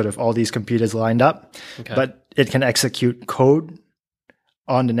Bitcoin, sort of all these computers lined up, but it can execute code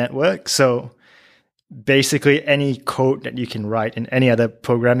on the network. So basically any code that you can write in any other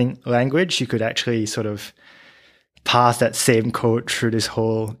programming language, you could actually sort of pass that same code through this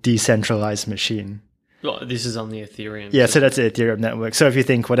whole decentralized machine. Oh, this is on the Ethereum. Yeah, so that's the Ethereum network. So if you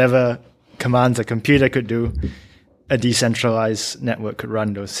think whatever commands a computer could do, a decentralized network could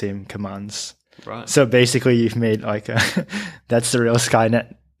run those same commands. Right. So basically you've made like that's the real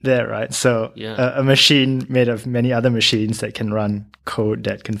Skynet there, right? So a machine made of many other machines that can run code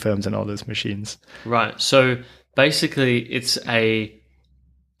that confirms on all those machines. Right. So basically it's a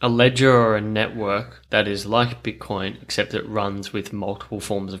ledger or a network that is like Bitcoin, except it runs with multiple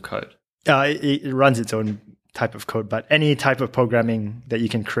forms of code. It runs its own type of code, but any type of programming that you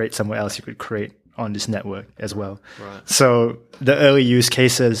can create somewhere else, you could create on this network as well. Right. So the early use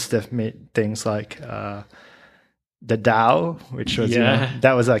cases, they've made things like the DAO, which was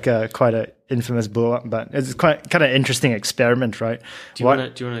that was like quite an infamous blow up, but it's quite kind of interesting experiment, right? Do you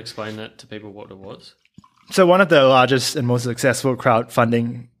want to explain that to people what it was? So one of the largest and most successful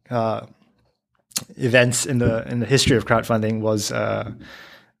crowdfunding events in the history of crowdfunding was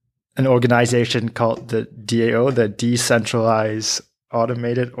an organization called the DAO, the Decentralized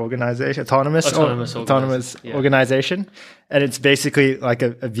Autonomous Organization, and it's basically like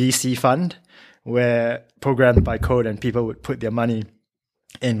a VC fund where programmed by code, and people would put their money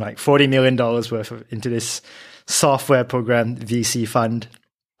in like $40 million worth into this software programmed VC fund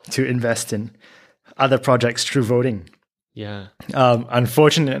to invest in other projects through voting. Yeah.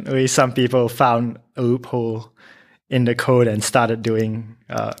 Unfortunately, some people found a loophole in the code and started doing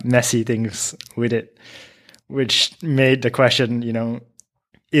messy things with it, which made the question,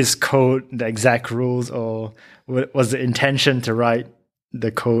 is code the exact rules, or was the intention to write the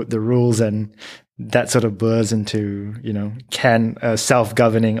code, the rules, and that sort of blurs into, can a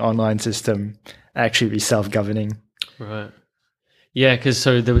self-governing online system actually be self-governing? Right. Yeah, because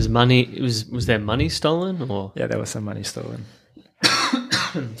so there was money. Was there money stolen, or yeah, there was some money stolen.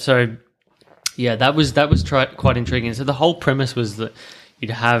 So yeah, that was quite intriguing. So the whole premise was that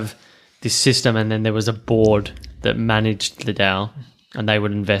you'd have this system, and then there was a board that managed the DAO, and they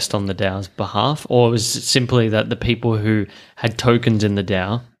would invest on the DAO's behalf, or it was simply that the people who had tokens in the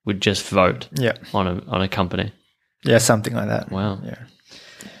DAO would just vote on a company. Yeah, something like that. Wow. Yeah.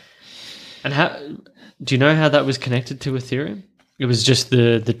 And how do you know how that was connected to Ethereum? It was just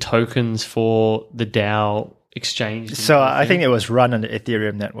the tokens for the DAO exchange. So I think it was run on the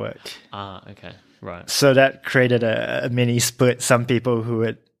Ethereum network. Ah, okay. Right. So that created a mini split. Some people who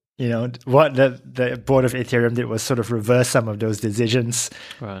had, what the board of Ethereum did was sort of reverse some of those decisions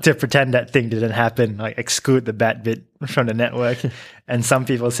to pretend that thing didn't happen, like exclude the bad bit from the network. And some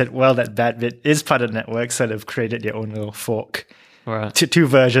people said, well, that bad bit is part of the network, so they've created their own little fork. Right. Two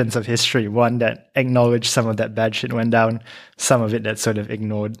versions of history, one that acknowledged some of that bad shit went down, some of it that sort of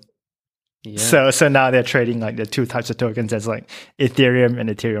ignored. Yeah. So now they're trading like the two types of tokens. There's like Ethereum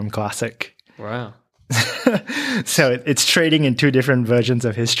and Ethereum Classic. Wow. So it's trading in two different versions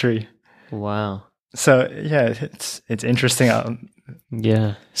of history. Wow. So yeah, it's interesting.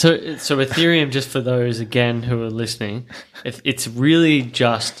 Yeah. So Ethereum, just for those again who are listening, it's really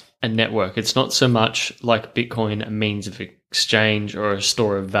just a network. It's not so much like Bitcoin, a means of exchange or a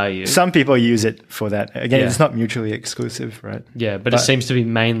store of value. Some people use it for that. Again, it's not mutually exclusive, right? Yeah, but it seems to be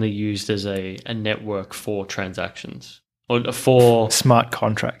mainly used as a network for transactions or for smart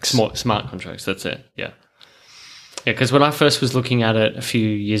contracts. Smart contracts, that's it. Yeah. Yeah, because when I first was looking at it a few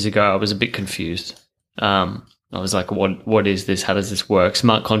years ago, I was a bit confused. I was like, what is this? How does this work?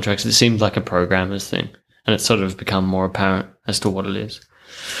 Smart contracts, it seems like a programmer's thing. And it's sort of become more apparent as to what it is.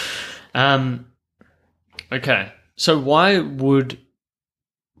 Okay. So why would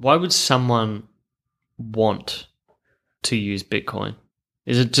someone want to use Bitcoin?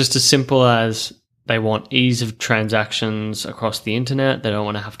 Is it just as simple as they want ease of transactions across the internet? They don't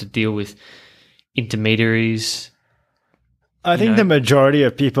want to have to deal with intermediaries? I think the majority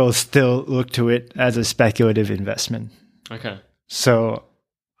of people still look to it as a speculative investment. Okay. So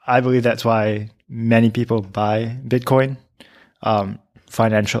I believe that's why many people buy Bitcoin,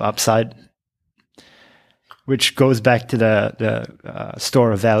 financial upside, which goes back to the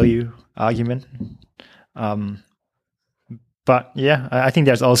store of value argument. But yeah, I think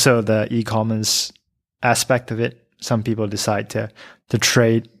there's also the e-commerce aspect of it. Some people decide to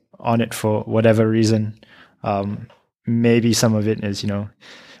trade on it for whatever reason. Maybe some of it is,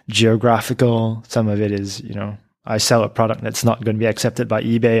 geographical. Some of it is, I sell a product that's not going to be accepted by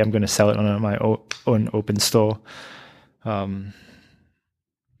eBay. I'm going to sell it on my own open store.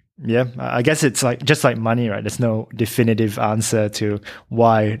 Yeah, I guess it's just like money, right? There's no definitive answer to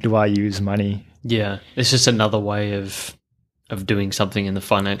why do I use money. Yeah, it's just another way of doing something in the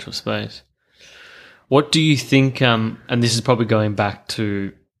financial space. What do you think, and this is probably going back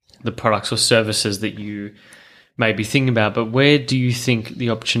to the products or services that you may be thinking about, but where do you think the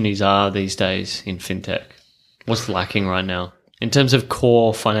opportunities are these days in fintech? What's lacking right now in terms of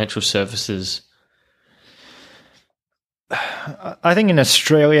core financial services? I think in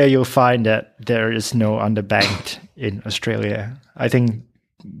Australia, you'll find that there is no underbanked in Australia. I think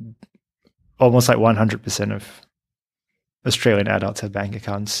almost like 100% of Australian adults have bank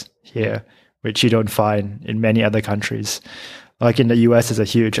accounts here, which you don't find in many other countries. Like in the US, there's a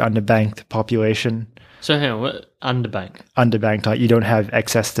huge underbanked population. So hang on, what underbanked? Underbanked, like you don't have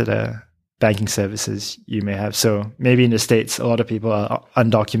access to the banking services you may have. So maybe in the States, a lot of people are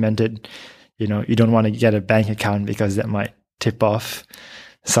undocumented. You know, you don't want to get a bank account because that might tip off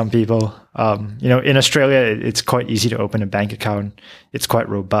some people. You know, in Australia, it's quite easy to open a bank account. It's quite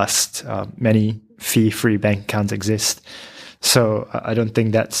robust. Many fee-free bank accounts exist. So I don't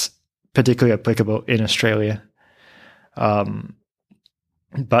think that's particularly applicable in Australia.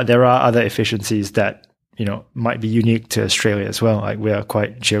 But there are other efficiencies that, you know, might be unique to Australia as well. Like we are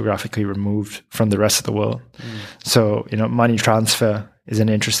quite geographically removed from the rest of the world. So, you know, money transfer is an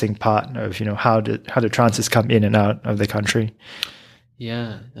interesting part of, you know, how do transfers come in and out of the country.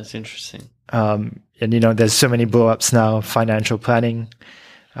 Yeah, that's interesting. And, you know, there's so many blow-ups now, financial planning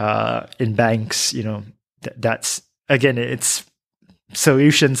in banks, you know, that's, again, it's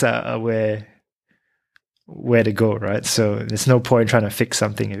solutions are where to go, right? So there's no point trying to fix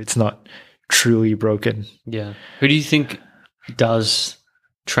something if it's not truly broken. Yeah. Who do you think does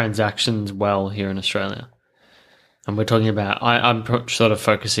transactions well here in Australia? And we're talking about, I'm sort of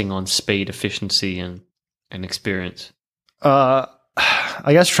focusing on speed, efficiency, and experience. I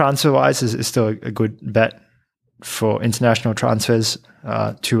guess transfer-wise is still a good bet for international transfers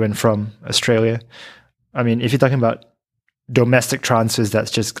to and from Australia. I mean, if you're talking about domestic transfers,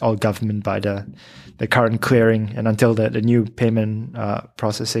 that's just all government by the current clearing. And until the new payment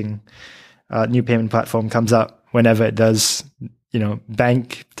processing, new payment platform comes up, whenever it does, you know,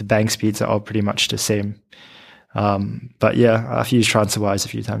 bank to bank speeds are all pretty much the same. But yeah, I've used TransferWise a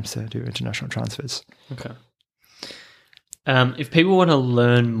few times to do international transfers. Okay. If people want to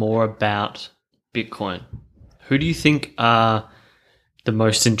learn more about Bitcoin, who do you think are the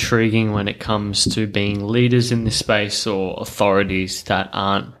most intriguing when it comes to being leaders in this space or authorities that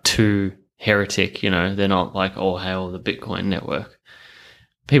aren't too heretic? You know, they're not like, oh, hail the Bitcoin network.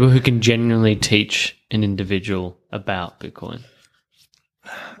 People who can genuinely teach an individual about Bitcoin.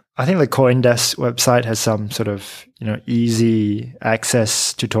 I think the CoinDesk website has some sort of, you know, easy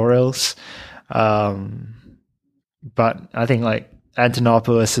access tutorials. But I think like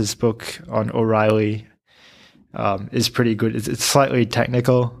Antonopoulos' book on O'Reilly is pretty good. It's slightly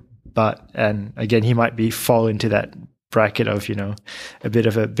technical, and again, he might fall into that bracket of, you know, a bit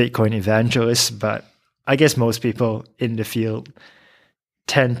of a Bitcoin evangelist, but I guess most people in the field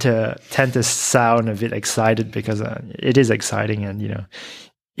tend to sound a bit excited because it is exciting. And, you know,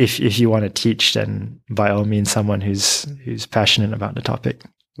 if you want to teach, then by all means, someone who's passionate about the topic.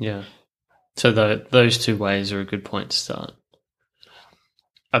 Yeah. So those two ways are a good point to start.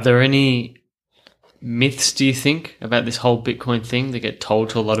 Are there any myths, do you think, about this whole Bitcoin thing that get told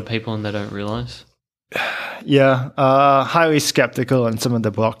to a lot of people and they don't realize? Yeah, highly skeptical on some of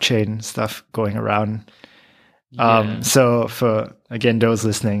the blockchain stuff going around. So for, again, those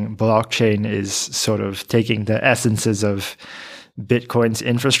listening, blockchain is sort of taking the essences of Bitcoin's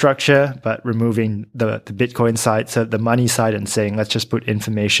infrastructure, but removing the Bitcoin side, so the money side, and saying, let's just put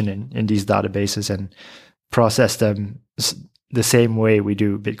information in these databases and process them the same way we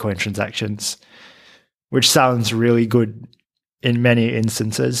do Bitcoin transactions, which sounds really good in many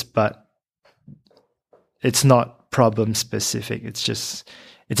instances, but it's not problem specific. It's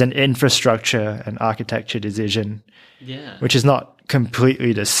an infrastructure and architecture decision, which is not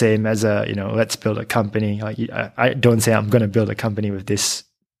completely the same as let's build a company. Like I don't say I'm going to build a company with this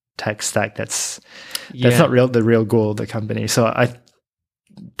tech stack. That's not the real goal of the company. So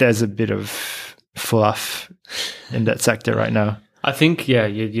there's a bit of fluff in that sector right now. I think,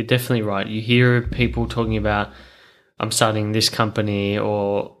 you're definitely right. You hear people talking about, I'm starting this company,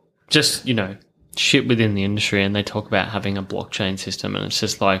 or just, shit within the industry, and they talk about having a blockchain system, and it's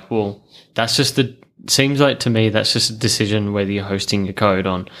just like, well, seems like to me that's just a decision whether you're hosting your code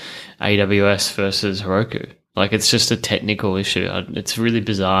on AWS versus Heroku. Like, it's just a technical issue. It's really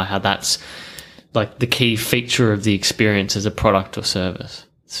bizarre how that's like the key feature of the experience as a product or service.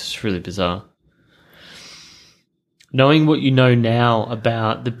 It's just really bizarre. Knowing what you know now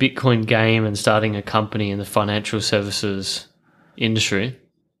about the Bitcoin game and starting a company in the financial services industry,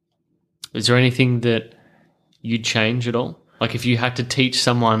 is there anything that you'd change at all? Like, if you had to teach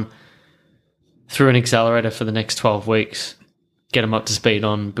someone through an accelerator for the next 12 weeks, get them up to speed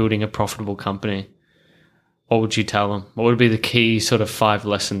on building a profitable company, what would you tell them? What would be the key sort of 5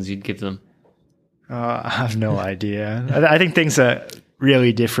 lessons you'd give them? I have no idea. I think things are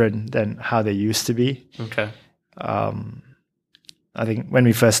really different than how they used to be. Okay. I think when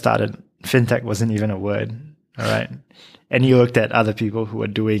we first started, fintech wasn't even a word. All right. And you looked at other people who were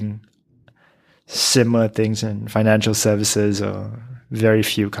doing similar things in financial services, or very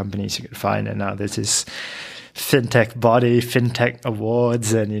few companies you could find. And now there's this fintech body, fintech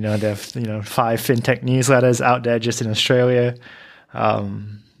awards, and, there are 5 fintech newsletters out there just in Australia.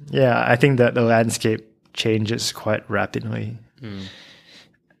 I think that the landscape changes quite rapidly.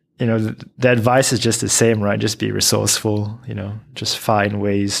 The advice is just the same, right? Just be resourceful, just find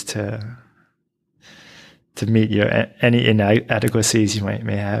ways to meet any inadequacies you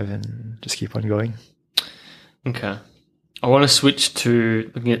may have, and just keep on going. Okay. I want to switch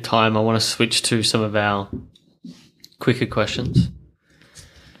to, looking at time, I want to switch to some of our quicker questions.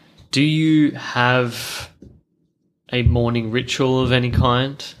 Do you have a morning ritual of any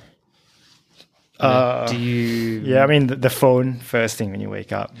kind? Do you... Yeah, I mean, the phone first thing when you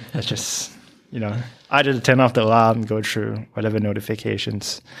wake up. That's just, I just turn off the alarm, go through whatever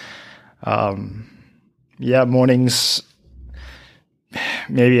notifications. Mornings,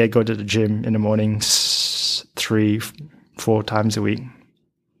 maybe I go to the gym in the mornings 3-4 times a week,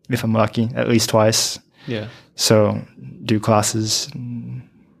 if I'm lucky, at least twice. Yeah. So do classes and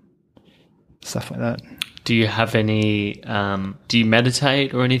stuff like that. Do you have any, do you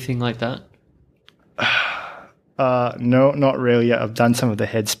meditate or anything like that? No, not really. I've done some of the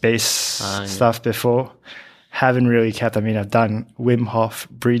headspace stuff before. Haven't really kept. I've done Wim Hof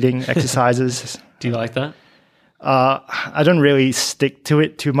breathing exercises. Do you like that? I don't really stick to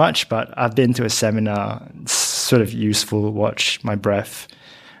it too much, but I've been to a seminar. It's sort of useful. Watch my breath.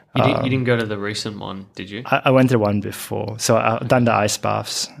 You didn't go to the recent one, did you? I went to one before. So I've done the ice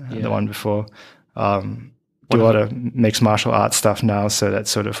baths, the one before. Do a lot of mixed martial arts stuff now, so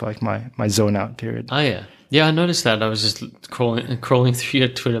that's sort of like my zone out period. Oh yeah, yeah. I noticed that. I was just crawling through your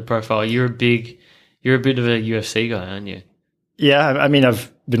Twitter profile. You're a bit of a UFC guy, aren't you? Yeah,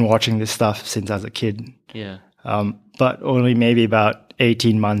 I've been watching this stuff since I was a kid. Yeah. But only maybe about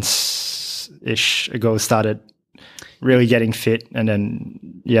 18 months-ish ago started really getting fit, and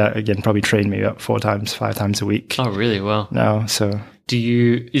then again probably train maybe up 5 times a week. Oh, really? Well, now, so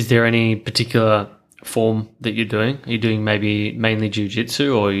is there any particular form that you're doing? Are you doing maybe mainly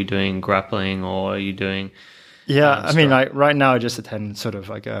jiu-jitsu, or are you doing grappling, or are you doing... right now I just attend sort of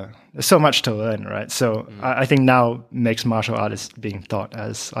like there's so much to learn, right? So I think now mixed martial art is being taught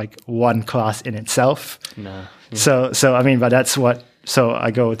as like one class in itself. No. Yeah. But that's what... So I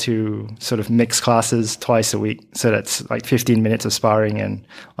go to sort of mixed classes twice a week. So that's like 15 minutes of sparring and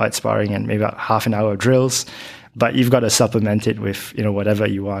light sparring and maybe about half an hour of drills. But you've got to supplement it with, whatever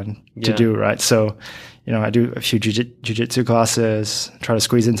you want to do, right? So, I do a few jiu-jitsu classes, try to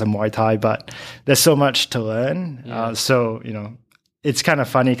squeeze in some Muay Thai, but there's so much to learn. Yeah. It's kind of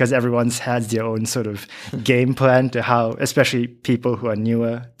funny because everyone's has their own sort of game plan to how, especially people who are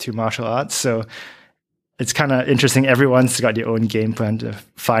newer to martial arts. So it's kind of interesting. Everyone's got their own game plan to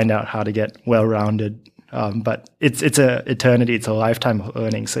find out how to get well-rounded. But it's a eternity. It's a lifetime of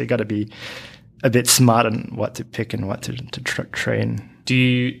learning. So you got to be a bit smart on what to pick and what to train. Do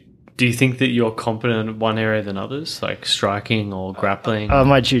you think that you're competent in one area than others, like striking or grappling?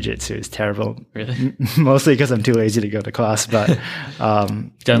 My jiu-jitsu is terrible. Really? Mostly because I'm too lazy to go to class. But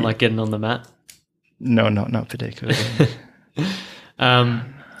don't like getting on the mat? No, not particularly. Are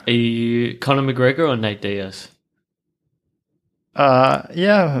you Conor McGregor or Nate Diaz? I'm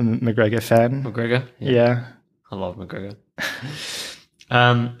a McGregor fan. McGregor? Yeah. I love McGregor.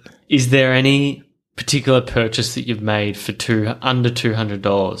 Is there any particular purchase that you've made for under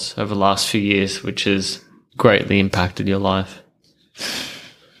 $200 over the last few years, which has greatly impacted your life?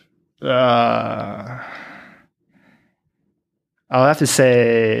 I'll have to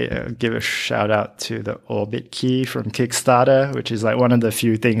say, give a shout out to the Orbit key from Kickstarter, which is like one of the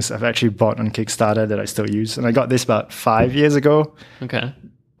few things I've actually bought on Kickstarter that I still use. And I got this about 5 years ago. Okay.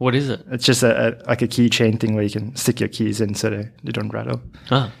 What is it? It's just a keychain thing where you can stick your keys in so they don't rattle.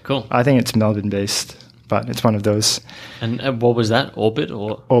 Ah, cool. I think it's Melbourne-based, but it's one of those. And what was that? Orbit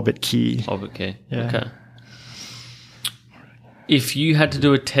or? Orbit key. Orbit key. Yeah. Okay. If you had to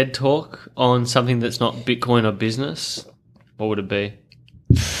do a TED Talk on something that's not Bitcoin or business, what would it be?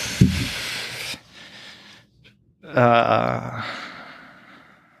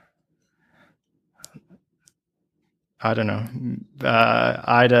 I don't know,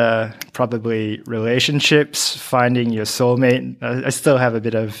 either probably relationships, finding your soulmate. I still have a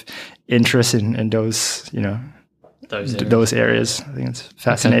bit of interest in those, those areas. I think it's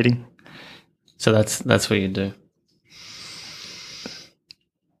fascinating. Okay. So that's what you do.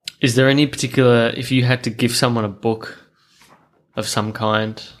 Is there any particular, if you had to give someone a book of some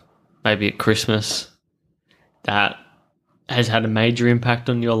kind, maybe at Christmas, that has had a major impact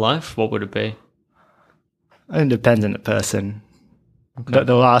on your life, what would it be? It depends on the person. Okay.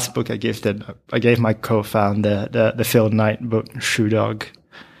 The last book I gave my co-founder the Phil Knight book, Shoe Dog.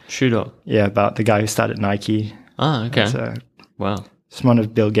 Shoe Dog? Yeah, about the guy who started Nike. Ah, okay. Wow. It's one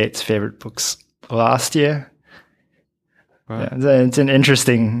of Bill Gates' favorite books last year. Right. Yeah, it's an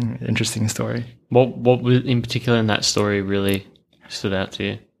interesting story. What in particular in that story really stood out to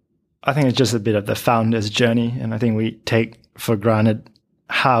you? I think it's just a bit of the founder's journey, and I think we take for granted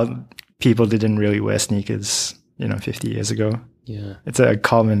how people didn't really wear sneakers, 50 years ago. Yeah. It's a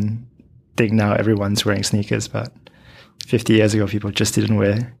common thing now. Everyone's wearing sneakers, but 50 years ago, people just didn't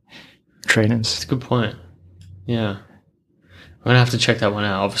wear trainers. That's a good point. Yeah. I'm going to have to check that one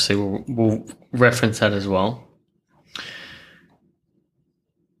out. Obviously, we'll reference that as well.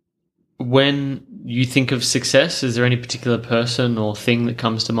 When you think of success, is there any particular person or thing that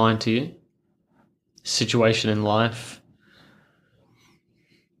comes to mind to you? Situation in life?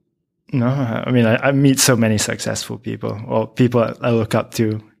 No, I mean, I meet so many successful people, or people I look up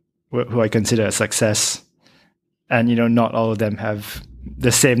to who I consider a success. And, not all of them have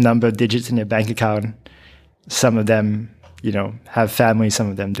the same number of digits in their bank account. Some of them, have families, some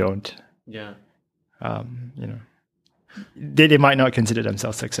of them don't. Yeah. They might not consider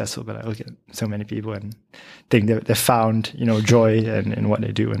themselves successful, but I look at so many people and think they found, joy in what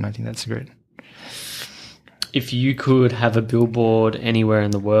they do. And I think that's great. If you could have a billboard anywhere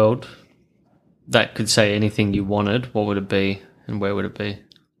in the world that could say anything you wanted, what would it be and where would it be?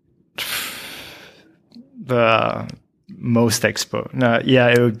 The most expo. No, yeah,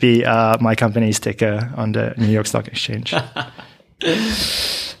 it would be my company's ticker on the New York Stock Exchange. I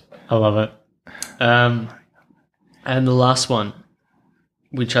love it. And the last one,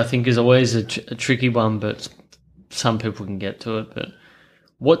 which I think is always a tricky one, but some people can get to it. But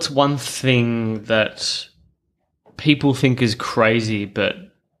what's one thing that people think is crazy, but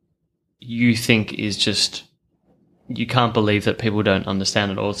you think is just, you can't believe that people don't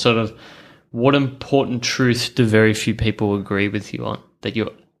understand it, or sort of what important truth do very few people agree with you on that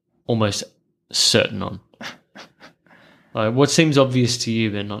you're almost certain on? Like, what seems obvious to you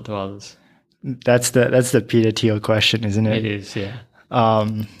but not to others? That's the Peter Thiel question, isn't it? It is, yeah.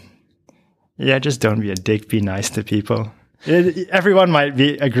 Yeah, just don't be a dick. Be nice to people. Everyone might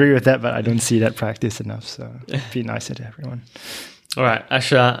agree with that, but I don't see that practice enough. So be nicer to everyone. All right,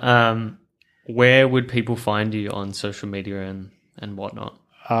 Asher, where would people find you on social media and whatnot?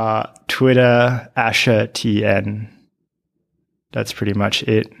 Twitter, Asher TN. That's pretty much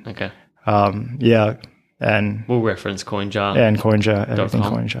it. Okay. Yeah, and we'll reference CoinJar. And CoinJar, everything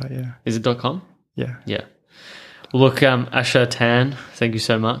CoinJar, yeah. Is it .com? Yeah. Yeah. Well, look, Asher Tan, thank you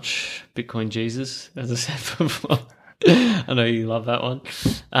so much. Bitcoin Jesus, as I said before. I know you love that one.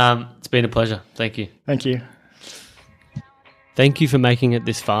 It's been a pleasure. Thank you. Thank you. Thank you for making it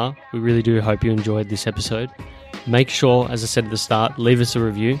this far. We really do hope you enjoyed this episode. Make sure, as I said at the start, leave us a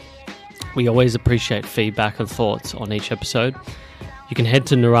review. We always appreciate feedback and thoughts on each episode. You can head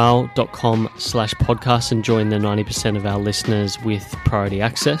to Neural.com/podcast and join the 90% of our listeners with priority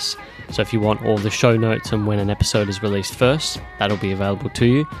access. So if you want all the show notes and when an episode is released first, that'll be available to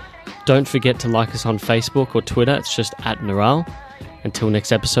you. Don't forget to like us on Facebook or Twitter. It's just @Neural. Until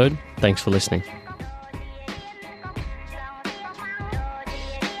next episode, thanks for listening.